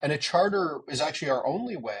Borneo. And a charter is actually our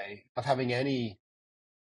only way of having any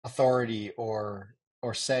authority or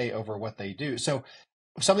say over what they do. So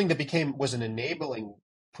something that was an enabling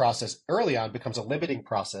process early on becomes a limiting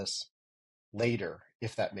process later,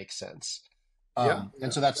 if that makes sense.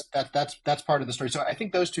 And so that's part of the story. So I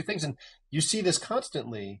think those two things, and you see this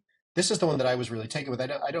constantly. This is the one that I was really taken with.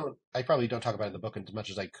 I probably don't talk about it in the book as much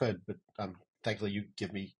as I could, but thankfully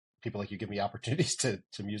people like you give me opportunities to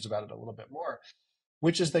muse about it a little bit more,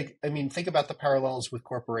 which is think about the parallels with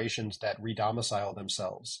corporations that redomicile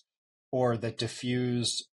themselves or that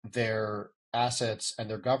diffuse their assets and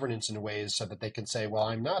their governance in ways so that they can say, well,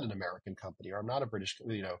 I'm not an American company or I'm not a British,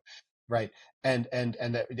 right. And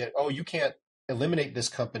that, oh, you can't eliminate this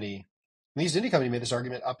company. The East India Company made this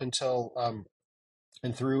argument up until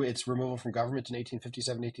and through its removal from government in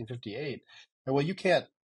 1857, 1858. And well, you can't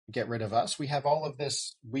get rid of us. We have all of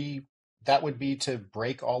this. That would be to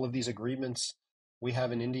break all of these agreements we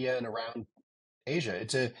have in India and around Asia.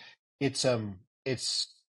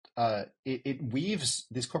 It weaves,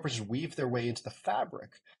 these corporations weave their way into the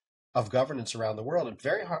fabric of governance around the world, and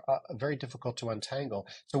very difficult to untangle.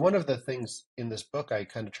 So one of the things in this book I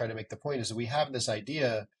kind of try to make the point is that we have this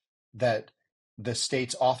idea that the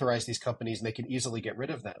states authorize these companies and they can easily get rid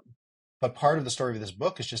of them. But part of the story of this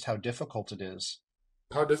book is just how difficult it is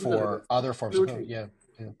for other forms of government. Yeah.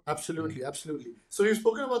 Absolutely. So you've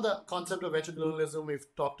spoken about the concept of venture colonialism. We've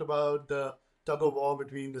talked about the tug of war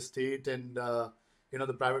between the state and the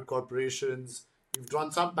private corporations. We've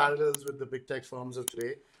drawn some parallels with the big tech firms of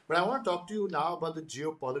today. But I want to talk to you now about the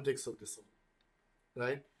geopolitics of this one,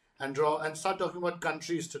 right? And start talking about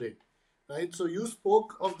countries today, right? So you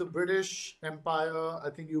spoke of the British Empire. I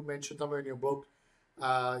think you mentioned somewhere in your book.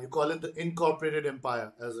 You call it the incorporated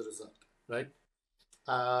empire as a result, right?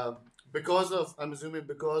 I'm assuming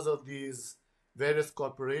because of these various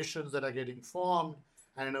corporations that are getting formed,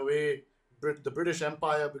 and in a way, the British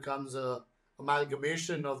Empire becomes a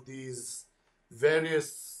amalgamation of these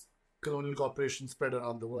various colonial corporations spread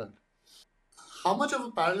around the world. How much of a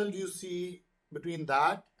parallel do you see between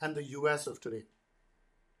that and the US of today?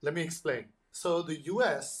 Let me explain. So the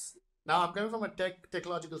US, now I'm coming from a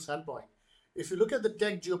technological standpoint. If you look at the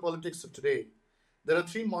tech geopolitics of today, there are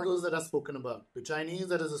three models that are spoken about. The Chinese,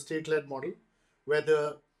 that is a state-led model, where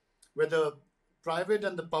the private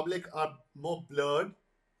and the public are more blurred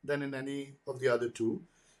than in any of the other two.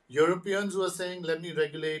 Europeans who are saying, let me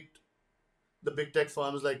regulate the big tech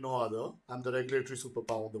firms like no other. I'm the regulatory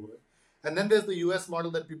superpower of the world. And then there's the US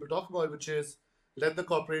model that people talk about, which is let the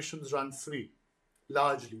corporations run free,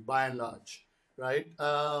 largely, by and large, right?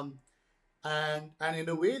 And in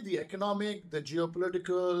a way, the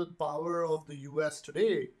geopolitical power of the US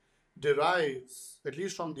today derives, at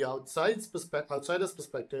least from the outsider's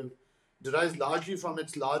perspective, derives largely from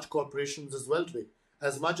its large corporations as well today.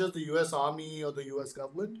 As much as the US Army or the US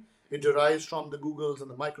government, it derives from the Googles and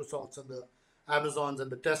the Microsofts Amazons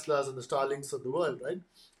and the Teslas and the Starlinks of the world, right?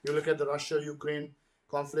 You look at the Russia-Ukraine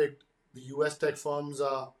conflict, the US tech firms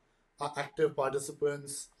are active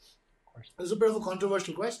participants. It's a bit of a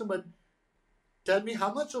controversial question, but tell me,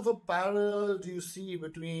 how much of a parallel do you see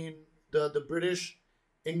between the British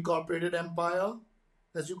incorporated empire,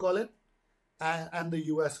 as you call it, and the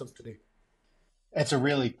US of today?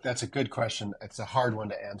 That's a good question. It's a hard one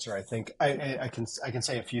to answer. I think I can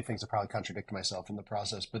say a few things that probably contradict myself in the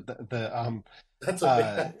process, but That's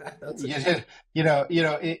uh, okay. That's okay.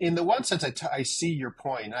 yeah, in the one sense, I see your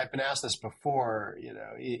point. I've been asked this before.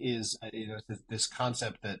 Is this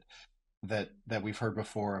concept that we've heard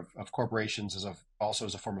before of corporations also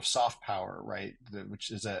as a form of soft power, right?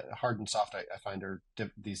 Which is a hard and soft. I find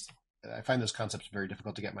I find those concepts very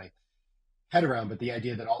difficult to get my head around, but the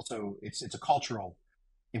idea that also it's a cultural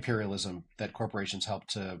imperialism that corporations help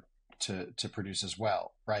to produce as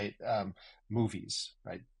well, right? Movies,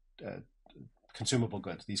 right? Uh, Consumable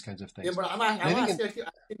goods, these kinds of Yeah, things. but And I I'm think, asking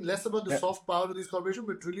less about the yeah, soft power of these corporations,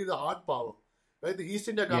 but really the hard power, right? The East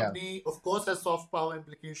India yeah, Company, of course, has soft power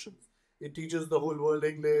implications. It teaches the whole world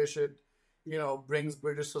English. It, brings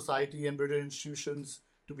British society and British institutions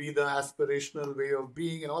to be the aspirational way of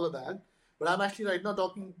being and all of that. But I'm actually right now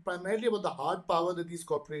talking primarily about the hard power that these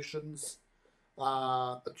corporations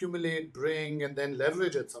accumulate, bring, and then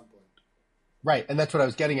leverage at some point. right. And that's what I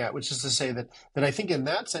was getting at, which is to say that I think in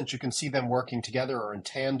that sense you can see them working together or in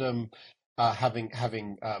tandem, having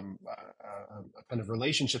kind of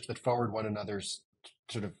relationships that forward one another's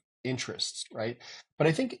sort of interests, right? But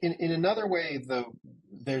I think in another way, though,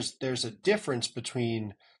 there's a difference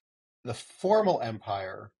between the formal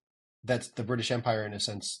empire that the British Empire, in a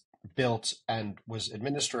sense, built and was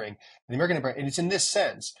administering, and the American Empire. And it's in this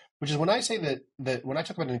sense, which is when I say that when I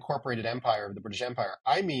talk about an incorporated empire of the British Empire,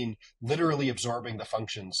 I mean literally absorbing the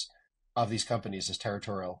functions of these companies as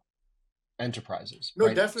territorial enterprises, No,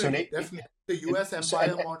 right? definitely, definitely. The U.S. So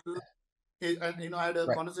empire model, and I had a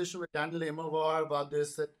right, conversation with Daniel Immerwahr about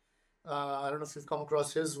this. That I don't know if you've come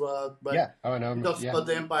across his work, but yeah, oh, I know, he talks yeah, about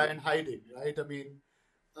the empire in hiding, right? I mean,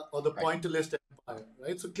 or the right. pointillist empire,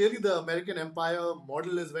 right? So clearly, the American empire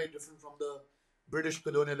model is very different from the British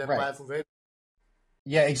colonial Right. empire for very.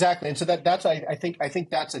 Yeah, exactly. And so that's I think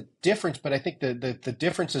that's a difference, but I think the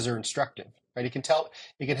differences are instructive, right? It can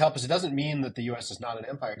help us. It doesn't mean that the US is not an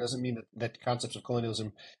empire. It doesn't mean that concepts of colonialism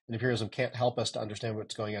and imperialism can't help us to understand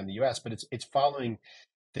what's going on in the US, but it's following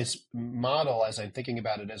this model as I'm thinking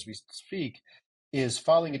about it as we speak, is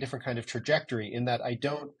following a different kind of trajectory in that I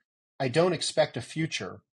don't expect a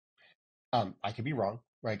future. I could be wrong.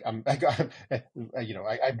 Right. I'm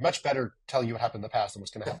much better telling you what happened in the past than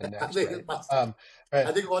what's going to happen I next. think Right. it must. Um, I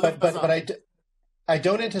right. think all of But us but but are. I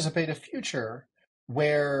don't anticipate a future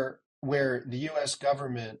where the U.S.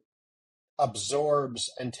 government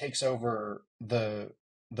absorbs and takes over the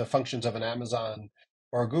functions of an Amazon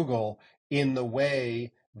or a Google in the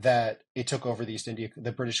way that it took over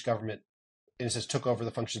the British government, and it says took over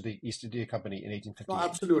the function of the East India Company in No, 1858,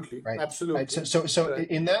 absolutely, right? Right. So, absolutely. so, so Right.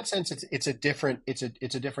 in that sense, it's a different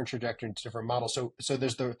trajectory, it's a different model. So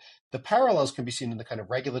there's the parallels can be seen in the kind of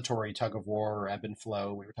regulatory tug of war or ebb and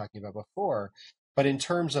flow we were talking about before, but in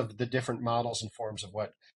terms of the different models and forms of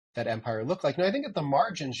what that empire looked like. And I think at the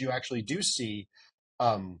margins, you actually do see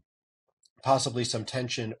um, possibly some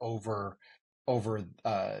tension over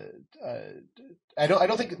uh, I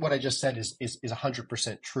don't think what I just said is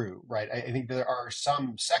 100% true, right? I think there are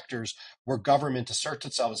some sectors where government asserts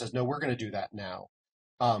itself and says, no, we're going to do that now.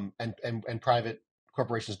 And private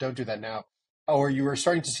corporations don't do that now. Or you are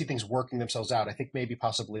starting to see things working themselves out. I think maybe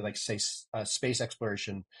possibly like say space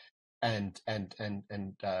exploration and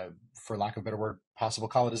for lack of a better word, possible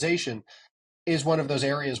colonization is one of those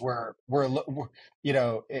areas where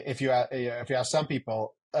if you ask some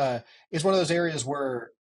people, is one of those areas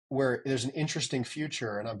where there's an interesting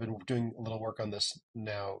future. And I've been doing a little work on this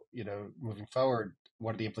now. Moving forward,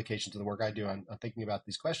 what are the implications of the work I do on thinking about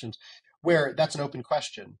these questions? Where that's an open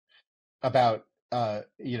question about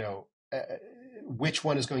which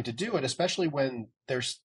one is going to do it, especially when they're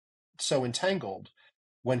so entangled.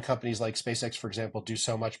 When companies like SpaceX, for example, do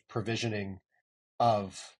so much provisioning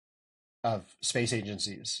of space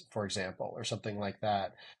agencies, for example, or something like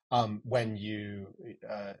that.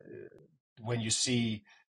 Uh, when you see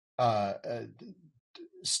uh, uh,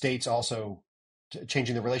 states also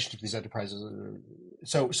changing the relationship to these enterprises,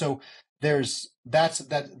 so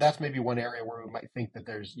that's maybe one area where we might think that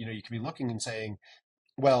there's you can be looking and saying,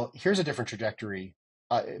 well, here's a different trajectory.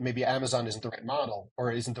 Maybe Amazon isn't the right model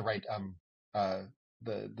or isn't the right uh,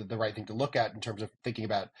 the right thing to look at in terms of thinking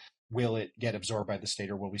about will it get absorbed by the state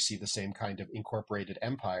or will we see the same kind of incorporated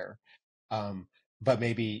empire? But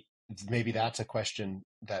maybe maybe that's a question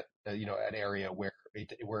that an area where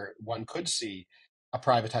one could see a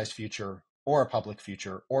privatized future or a public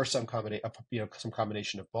future or some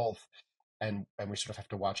combination of both, and we sort of have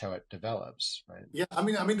to watch how it develops, right? Yeah, I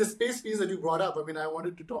mean, the space piece that you brought up. I mean, I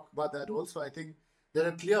wanted to talk about that also. I think there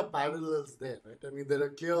are clear parallels there, right? I mean, there are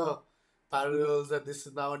clear parallels that this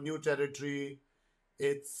is now a new territory.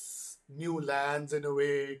 It's new lands in a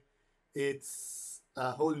way. It's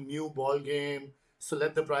a whole new ball game. So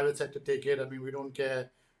let the private sector take it. I mean, we don't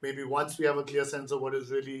care. Maybe once we have a clear sense of what is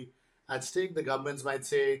really at stake, the governments might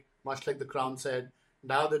say, much like the Crown said,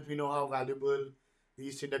 now that we know how valuable the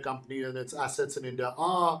East India Company and its assets in India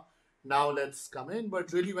are, now let's come in.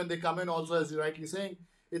 But really, when they come in, also, as you're rightly saying,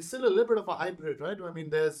 it's still a little bit of a hybrid, right? I mean,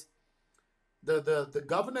 there's the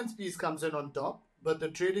governance piece comes in on top, but the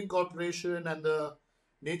trading corporation and the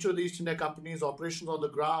nature of the East India Company's operations on the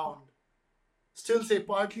ground still say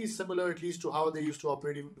partly similar, at least to how they used to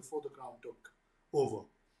operate even before the Crown took over,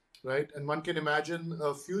 right? And one can imagine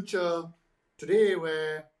a future today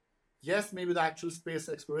where, yes, maybe the actual space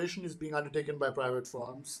exploration is being undertaken by private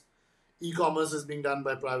firms, e-commerce is being done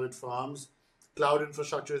by private firms, cloud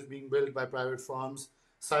infrastructure is being built by private firms,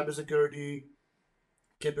 cybersecurity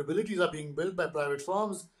capabilities are being built by private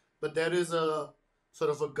firms, but there is a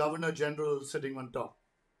sort of a governor general sitting on top.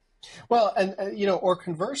 Well, and or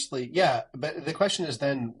conversely, yeah. But the question is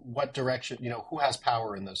then, what direction? Who has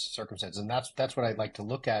power in those circumstances? And that's what I'd like to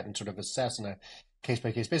look at and sort of assess in a case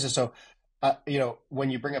by case basis. So,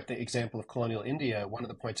 when you bring up the example of colonial India, one of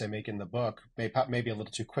the points I make in the book, maybe a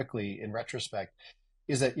little too quickly in retrospect,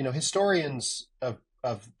 is that historians of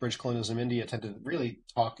British colonialism in India tend to really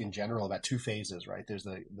talk in general about two phases, right? There's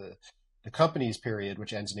the company's period,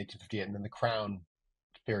 which ends in 1858, and then the Crown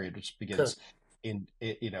period, which begins Correct. in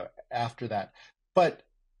after that. But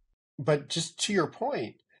just to your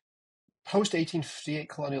point, post 1858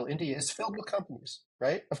 colonial India is filled with companies,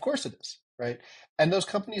 right? Of course it is, right? And those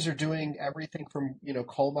companies are doing everything from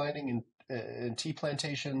coal mining and tea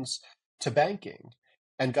plantations to banking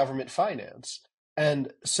and government finance.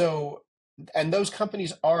 And so, and those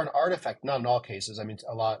companies are an artifact, not in all cases. I mean,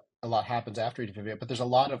 a lot happens after 1858, but there's a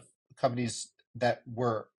lot of companies that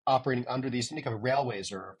were operating under these.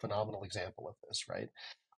 Railways are a phenomenal example of this, right?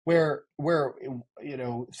 Where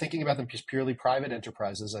thinking about them as purely private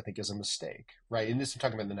enterprises, I think, is a mistake, right? And this I'm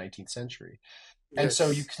talking about in the 19th century. And so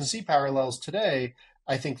you Yes. can see parallels today.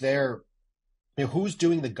 I think who's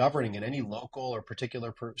doing the governing in any local or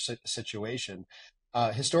particular situation.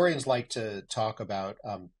 Historians like to talk about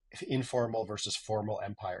informal versus formal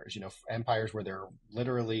empires. Empires where they're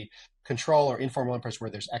literally control, or informal empires where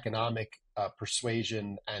there's economic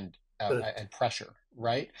persuasion Correct. and pressure,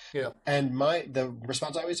 right? Yeah. And the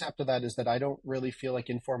response I always have to that is that I don't really feel like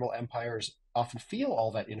informal empires often feel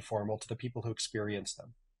all that informal to the people who experience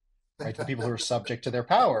them, right? To the people who are subject to their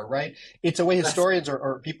power, right? It's a way That's historians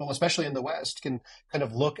or people, especially in the West, can kind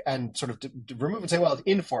of look and sort of remove and say, well, it's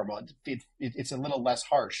informal. It's a little less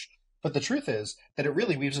harsh. But the truth is that it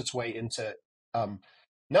really weaves its way into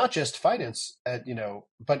not just finance,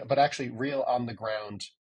 but actually real on the ground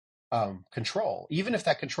control, even if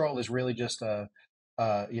that control is really just a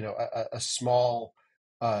small,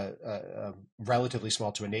 relatively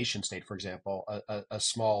small to a nation state, for example, a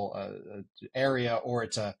small area, or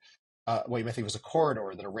it's what you might think was a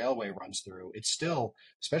corridor that a railway runs through. It's still,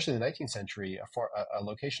 especially in the 19th century, a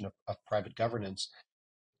location of private governance.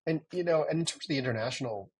 And in terms of the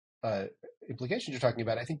international uh, implications you're talking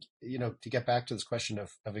about, I think to get back to this question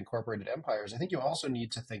of incorporated empires, I think you also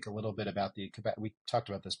need to think a little bit about we talked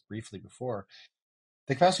about this briefly before.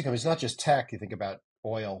 The capacity companies, not just tech. You think about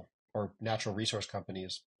oil or natural resource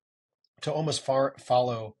companies to almost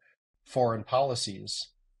follow foreign policies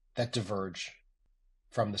that diverge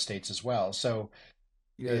from the states as well. So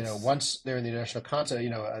yes. once they're in the international context,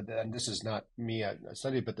 and this is not me, I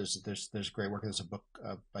studied, but there's great work. There's a book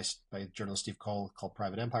by journalist Steve Cole called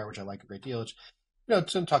Private Empire, which I like a great deal.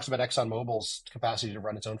 Which it talks about ExxonMobil's capacity to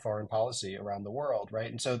run its own foreign policy around the world,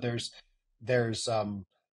 right? And so there's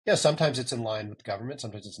yeah, sometimes it's in line with the government,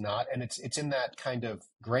 sometimes it's not, and it's in that kind of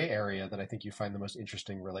gray area that I think you find the most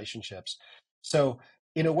interesting relationships. So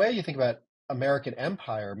in a way, you think about American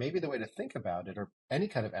empire, maybe the way to think about it, or any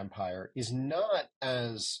kind of empire, is not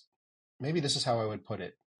as, maybe this is how I would put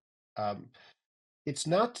it. Um, it's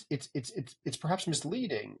not. It's perhaps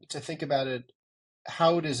misleading to think about it.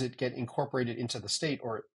 How does it get incorporated into the state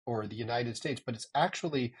or the United States? But it's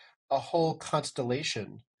actually a whole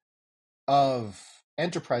constellation of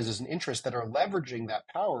enterprises and interests that are leveraging that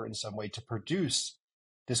power in some way to produce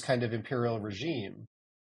this kind of imperial regime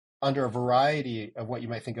under a variety of what you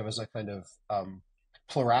might think of as a kind of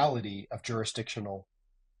plurality of jurisdictional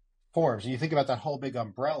forms. And you think about that whole big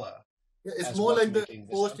umbrella Yeah, it's as more what's like the making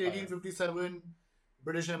this post empire. 1857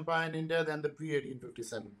 British Empire in India than the pre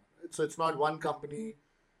 1857. So it's not one company.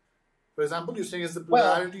 For example, you're saying it's the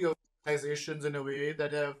Well, plurality of organizations in a way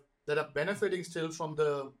that are benefiting still from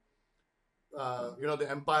the the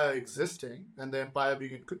empire existing and the empire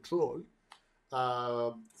being in control,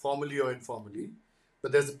 formally or informally.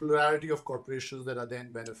 But there's a plurality of corporations that are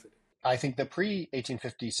then benefiting. I think the pre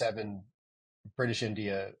 1857 British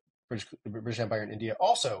India, British Empire in India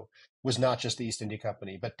also was not just the East India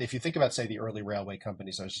Company. But if you think about, say, the early railway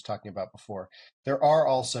companies I was just talking about before, there are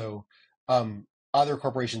also other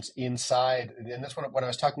corporations inside. And that's what I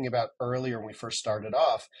was talking about earlier when we first started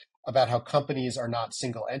off about how companies are not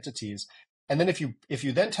single entities. And then if you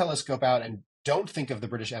then telescope out and don't think of the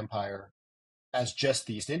British Empire as just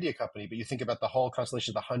the East India Company, but you think about the whole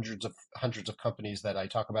constellation of the hundreds of companies that I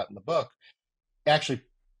talk about in the book, actually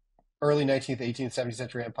early 19th, 18th, 17th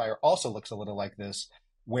century empire also looks a little like this,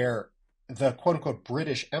 where the quote unquote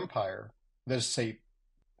British Empire, there's say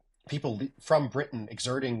people from Britain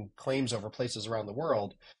exerting claims over places around the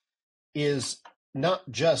world, is not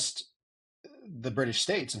just the British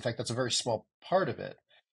states. In fact, that's a very small part of it,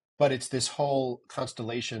 but it's this whole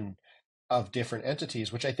constellation of different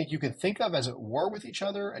entities, which I think you can think of as at war with each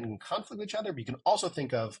other and in conflict with each other, but you can also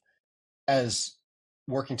think of as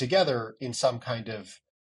working together in some kind of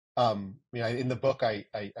in the book, and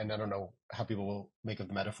I don't know how people will make of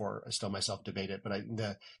the metaphor. I still myself debate it, but in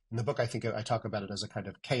the book, I think I talk about it as a kind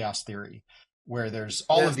of chaos theory, where there's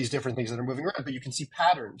all of Yes, these different things that are moving around, but you can see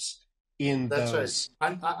patterns in that's right. those I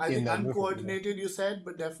in think the movement. uncoordinated, you said,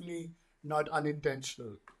 but definitely not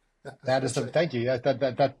unintentional. That is That's the right. thank you.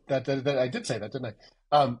 That I did say that, didn't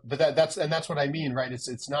I? But that's what I mean, right?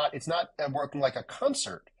 It's not working like a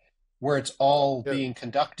concert where it's all Yeah, being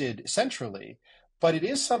conducted centrally, but it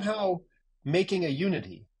is somehow making a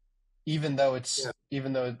unity, yeah, even though and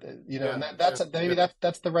yeah, yeah, that's maybe yeah.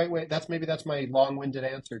 that's the right way. That's my long-winded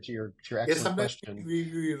answer to your Yes, excellent sometimes question. we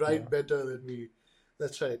Yeah. write better than we.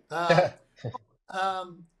 That's right.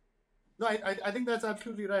 Um, no, I think that's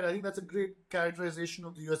absolutely right. I think that's a great characterization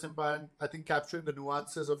of the U.S. empire, and I think capturing the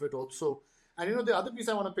nuances of it also. And the other piece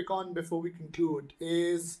I want to pick on before we conclude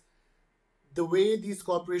is the way these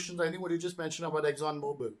corporations. I think what you just mentioned about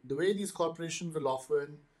ExxonMobil, the way these corporations will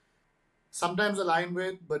often sometimes align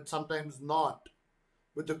with, but sometimes not,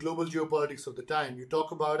 with the global geopolitics of the time. You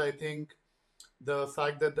talk about, I think, the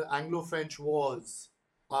fact that the Anglo-French wars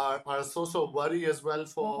are a source of worry as well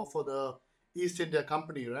for the East India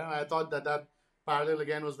Company, right? I thought that parallel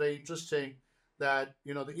again was very interesting. That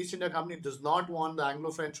the East India Company does not want the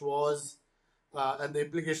Anglo-French wars and the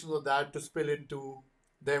implications of that to spill into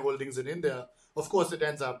their holdings in India. Of course, it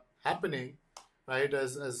ends up happening, right?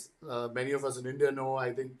 As many of us in India know,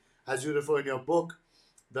 I think, as you refer in your book,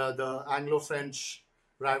 the Anglo-French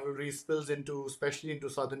rivalry spills into, especially into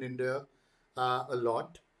southern India, a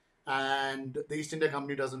lot, and the East India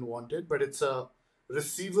Company doesn't want it, but it's a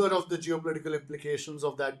receiver of the geopolitical implications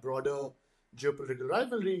of that broader geopolitical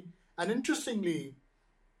rivalry. And interestingly,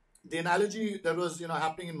 the analogy that was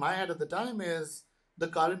happening in my head at the time is the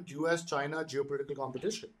current U.S. China geopolitical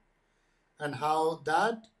competition, and how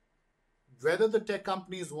that, whether the tech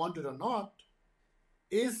companies want it or not,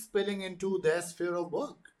 is spilling into their sphere of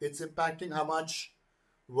work. It's impacting how much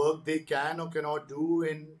work they can or cannot do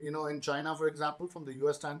in China, for example, from the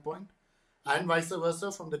US standpoint, and vice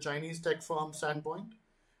versa from the Chinese tech firm standpoint,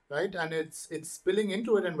 right? And it's spilling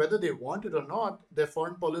into it, and whether they want it or not, their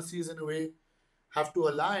foreign policies in a way have to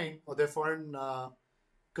align, or their foreign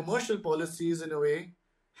commercial policies in a way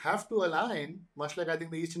have to align, much like I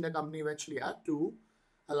think the East India Company eventually had to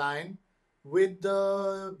align with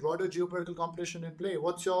the broader geopolitical competition in play.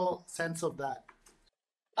 What's your sense of that?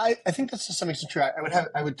 I think that's to some extent true.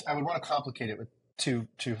 I would want to complicate it with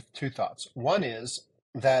two thoughts. One is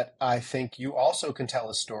that I think you also can tell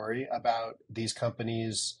a story about these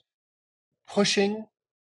companies pushing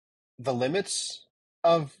the limits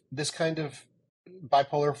of this kind of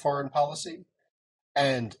bipolar foreign policy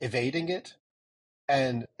and evading it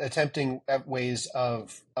and attempting at ways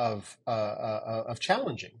of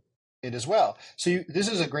challenging it as well. So this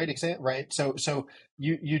is a great example, right? So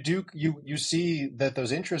you see that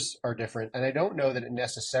those interests are different, and I don't know that it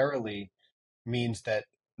necessarily means that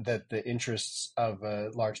the interests of a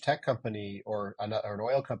large tech company or an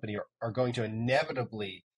oil company are going to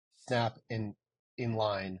inevitably snap in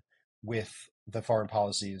line with the foreign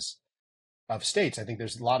policies of states. I think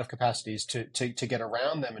there's a lot of capacities to get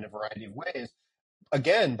around them in a variety of ways,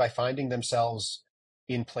 again by finding themselves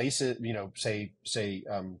in places,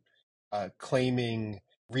 claiming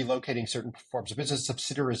relocating certain forms of business.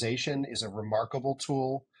 Subsidiarization is a remarkable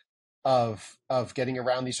tool of getting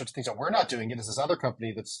around these sorts of things. And we're not doing it as this other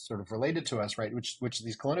company that's sort of related to us, right? Which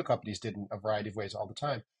these colonial companies did in a variety of ways all the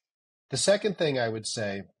time. The second thing I would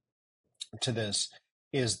say to this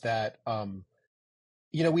is that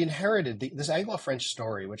we inherited this Anglo-French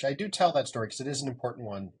story, which I do tell that story because it is an important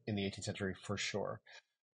one in the 18th century for sure.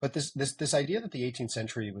 But this idea that the 18th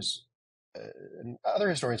century was, and other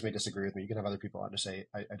historians may disagree with me. You can have other people on to say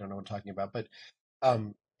I don't know what I'm talking about, but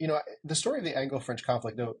the story of the Anglo-French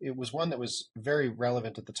conflict, though it was one that was very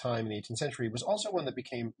relevant at the time in the 18th century, was also one that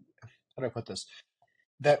became, how do I put this?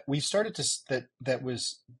 That we started to that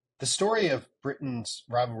was the story of Britain's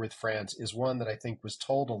rivalry with France is one that I think was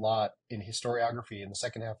told a lot in historiography in the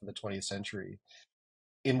second half of the 20th century,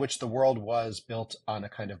 in which the world was built on a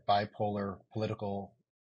kind of bipolar political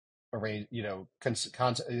array. Concept.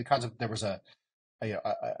 There was an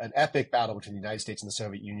epic battle between the United States and the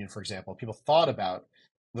Soviet Union, for example. People thought about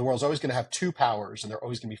the world's always going to have two powers, and they're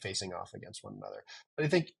always going to be facing off against one another. But I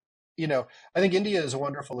think India is a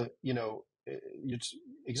wonderful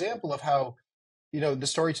example of how the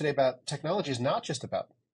story today about technology is not just about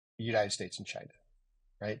the United States and China,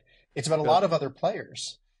 right? It's about a lot of other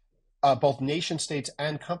players, both nation states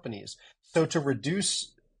and companies. So to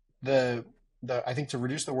reduce the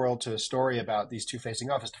world to a story about these two facing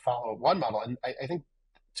off is to follow one model. And I think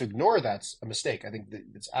to ignore that's a mistake. I think that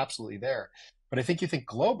it's absolutely there. But I think you think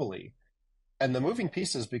globally, and the moving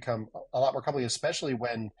pieces become a lot more complicated, especially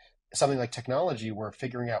when something like technology, we're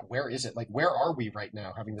figuring out where is it? Like, where are we right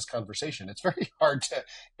now having this conversation? It's very hard to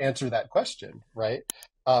answer that question, right?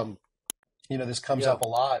 This comes up a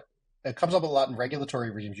lot. It comes up a lot in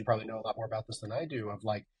regulatory regimes. You probably know a lot more about this than I do. Of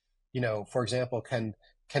like, for example,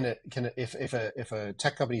 if a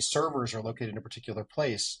tech company's servers are located in a particular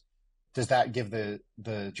place, does that give the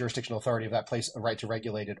jurisdictional authority of that place a right to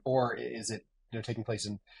regulate it, or is it taking place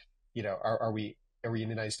in are we in the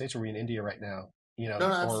United States or are we in India right now? No,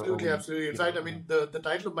 absolutely. In fact, I mean, the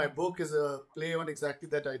title of my book is a play on exactly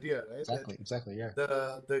that idea, right? Exactly, yeah.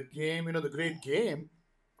 The game, the great game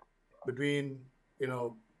between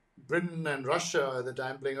Britain and Russia at the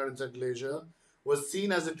time playing out in Central Asia was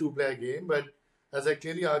seen as a two-player game, but as I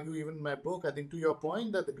clearly argue even in my book, I think to your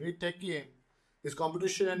point that the great tech game, this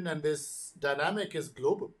competition and this dynamic is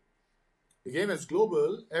global. The game is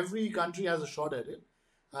global. Every country has a shot at it.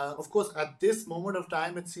 Of course, at this moment of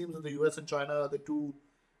time, it seems that the US and China are the two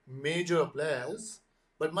major players.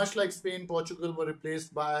 But much like Spain, Portugal were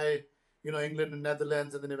replaced by, England and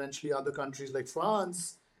Netherlands, and then eventually other countries like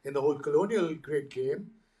France in the whole colonial great game.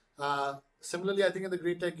 Similarly, I think in the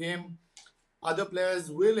great tech game, other players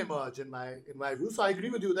will emerge in my view. So I agree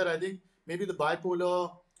with you that I think maybe the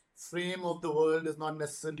bipolar frame of the world is not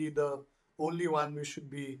necessarily the only one we should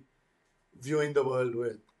be viewing the world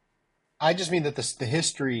with. I just mean that the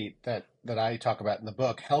history that I talk about in the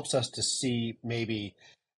book helps us to see maybe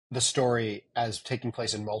the story as taking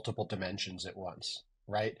place in multiple dimensions at once,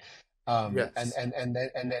 right? Yes. And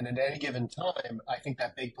then at any given time, I think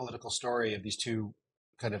that big political story of these two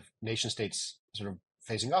kind of nation states sort of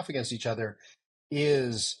facing off against each other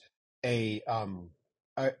is is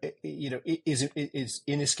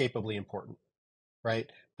inescapably important,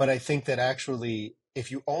 right? But I think that actually,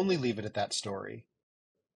 if you only leave it at that story,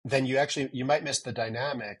 then you might miss the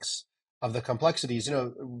dynamics of the complexities,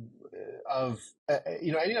 of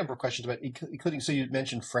any number of questions about, including, so you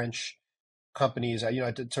mentioned French companies,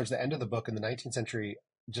 towards the end of the book in the 19th century,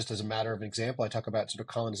 just as a matter of an example, I talk about sort of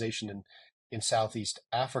colonization in Southeast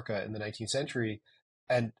Africa in the 19th century,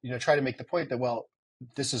 and try to make the point that, well,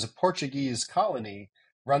 this is a Portuguese colony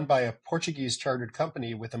run by a Portuguese chartered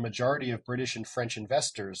company with a majority of British and French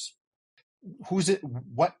investors. Who's it?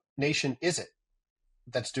 What nation is it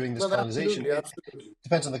that's doing this colonization? Absolutely. It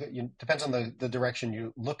depends on the direction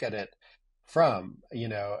you look at it from,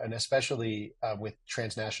 and especially with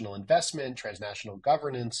transnational investment, transnational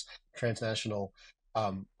governance, transnational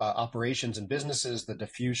operations and businesses, the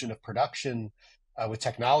diffusion of production with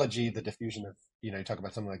technology, the diffusion of, you talk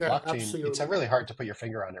about something like blockchain. Absolutely. It's really hard to put your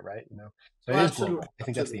finger on it, right? So it is global. I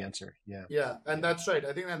think that's the answer. Yeah. Yeah, and that's right.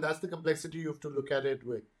 I think, and that's the complexity you have to look at it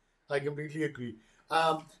with. I completely agree.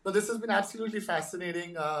 But this has been absolutely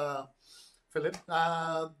fascinating, Philip.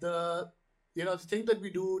 The thing that we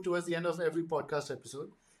do towards the end of every podcast episode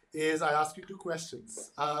is I ask you two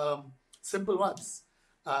questions, simple ones,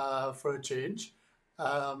 for a change.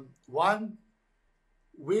 One,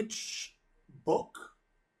 which book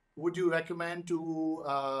would you recommend to,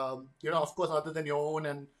 of course, other than your own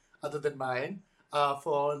and other than mine,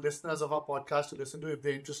 for listeners of our podcast to listen to if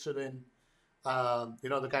they're interested in,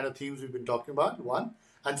 the kind of themes we've been talking about, one.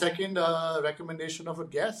 And second, recommendation of a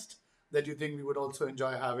guest that you think we would also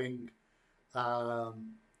enjoy having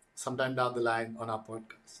sometime down the line on our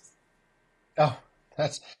podcast. Oh,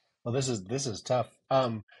 that's well. This is tough.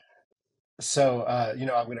 I'm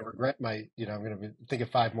going to regret I'm going to think of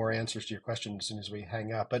five more answers to your question as soon as we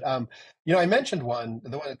hang up. But, I mentioned the one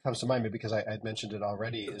that comes to mind, maybe because I mentioned it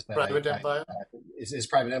already, is that Private Empire. is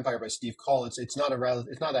Private Empire by Steve Cole. It's not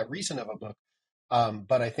it's not that recent of a book.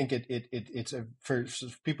 But I think it's for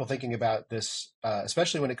people thinking about this,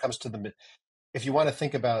 especially when it comes to if you want to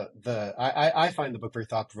think about I find the book very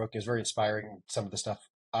thought provoking. It's very inspiring, some of the stuff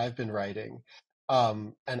I've been writing.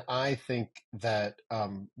 And I think that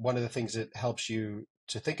one of the things it helps you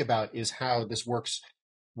to think about is how this works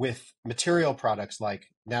with material products like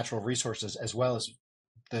natural resources, as well as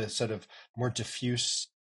the sort of more diffuse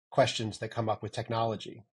questions that come up with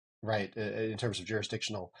technology, right? In terms of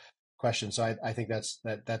jurisdictional questions. So I think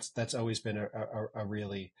that's always been a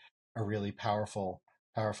really powerful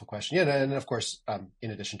question. Yeah, and of course,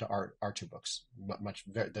 in addition to our two books,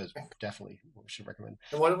 those definitely we should recommend.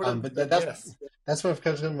 And what about But yes. that's what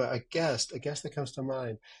comes to mind. A guest that comes to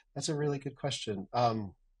mind. That's a really good question.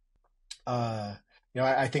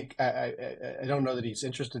 I think I don't know that he's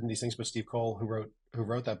interested in these things, but Steve Cole, who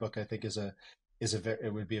wrote that book, I think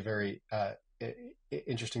it would be a very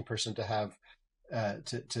interesting person to have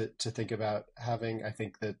to think about having. I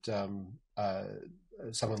think that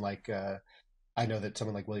someone like I know that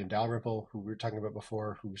someone like William Dalrymple, who we were talking about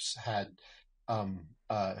before, who's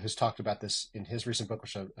talked about this in his recent book,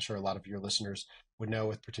 which I'm sure a lot of your listeners would know,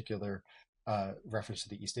 with particular reference to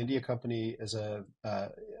the East India Company as a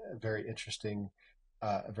very interesting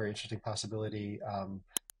possibility.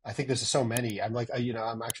 I think there's so many. I'm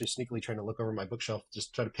I'm actually sneakily trying to look over my bookshelf,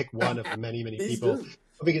 just try to pick one of the many Please people, do.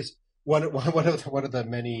 because one of the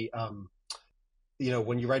many,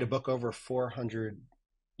 when you write a book over 400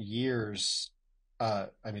 years,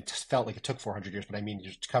 it just felt like it took 400 years, but I mean,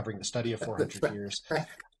 you're covering the study of 400 years.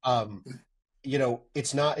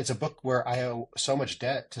 It's a book where I owe so much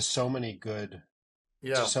debt to so much good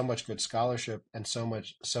scholarship and so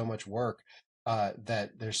much work,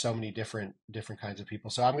 that there's so many different kinds of people.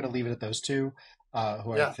 So I'm going to leave it at those two,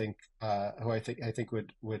 who I think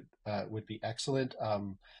would be excellent.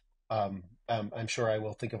 I'm sure I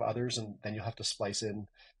will think of others, and then you'll have to splice in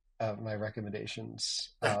my recommendations.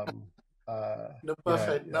 No,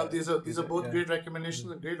 perfect. Now these are both great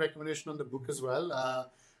recommendations, and great recommendation on the book as well.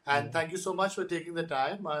 And thank you so much for taking the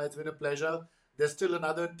time. It's been a pleasure. There's still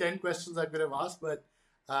another 10 questions I could have asked, but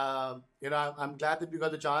I'm glad that we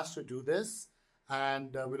got the chance to do this,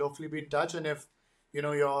 and we'll hopefully be in touch. And if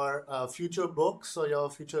your future books or your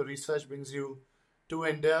future research brings you to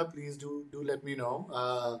India, please do let me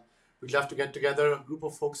know. We'd love to get together a group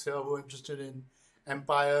of folks here who are interested in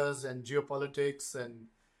empires and geopolitics and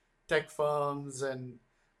tech firms and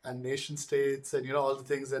nation states, and all the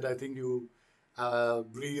things that I think you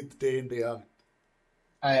breathe day in, day out.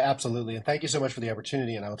 I absolutely, and thank you so much for the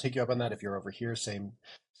opportunity. And I will take you up on that if you're over here. Same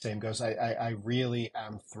goes. I really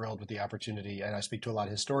am thrilled with the opportunity, and I speak to a lot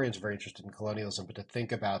of historians very interested in colonialism, but to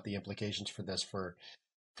think about the implications for this for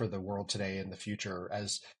the world today and the future,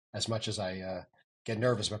 as much as I get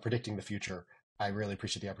nervous about predicting the future, I really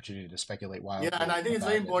appreciate the opportunity to speculate wildly. Yeah, and I think it's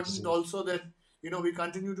very about it. important also that we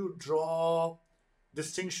continue to draw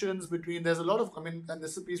distinctions between. There's a lot of, and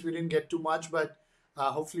this is a piece we didn't get too much, but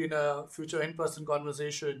hopefully in a future in-person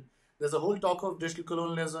conversation, there's a whole talk of digital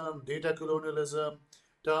colonialism, data colonialism,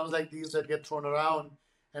 terms like these that get thrown around,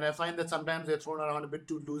 and I find that sometimes they're thrown around a bit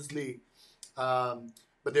too loosely,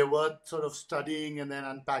 but they're worth sort of studying and then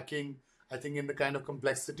unpacking, I think, in the kind of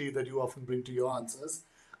complexity that you often bring to your answers.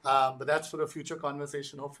 But that's for a future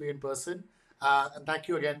conversation, hopefully in person. And thank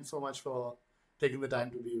you again so much for taking the time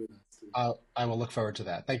to be with us today. I will look forward to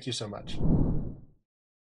that. Thank you so much.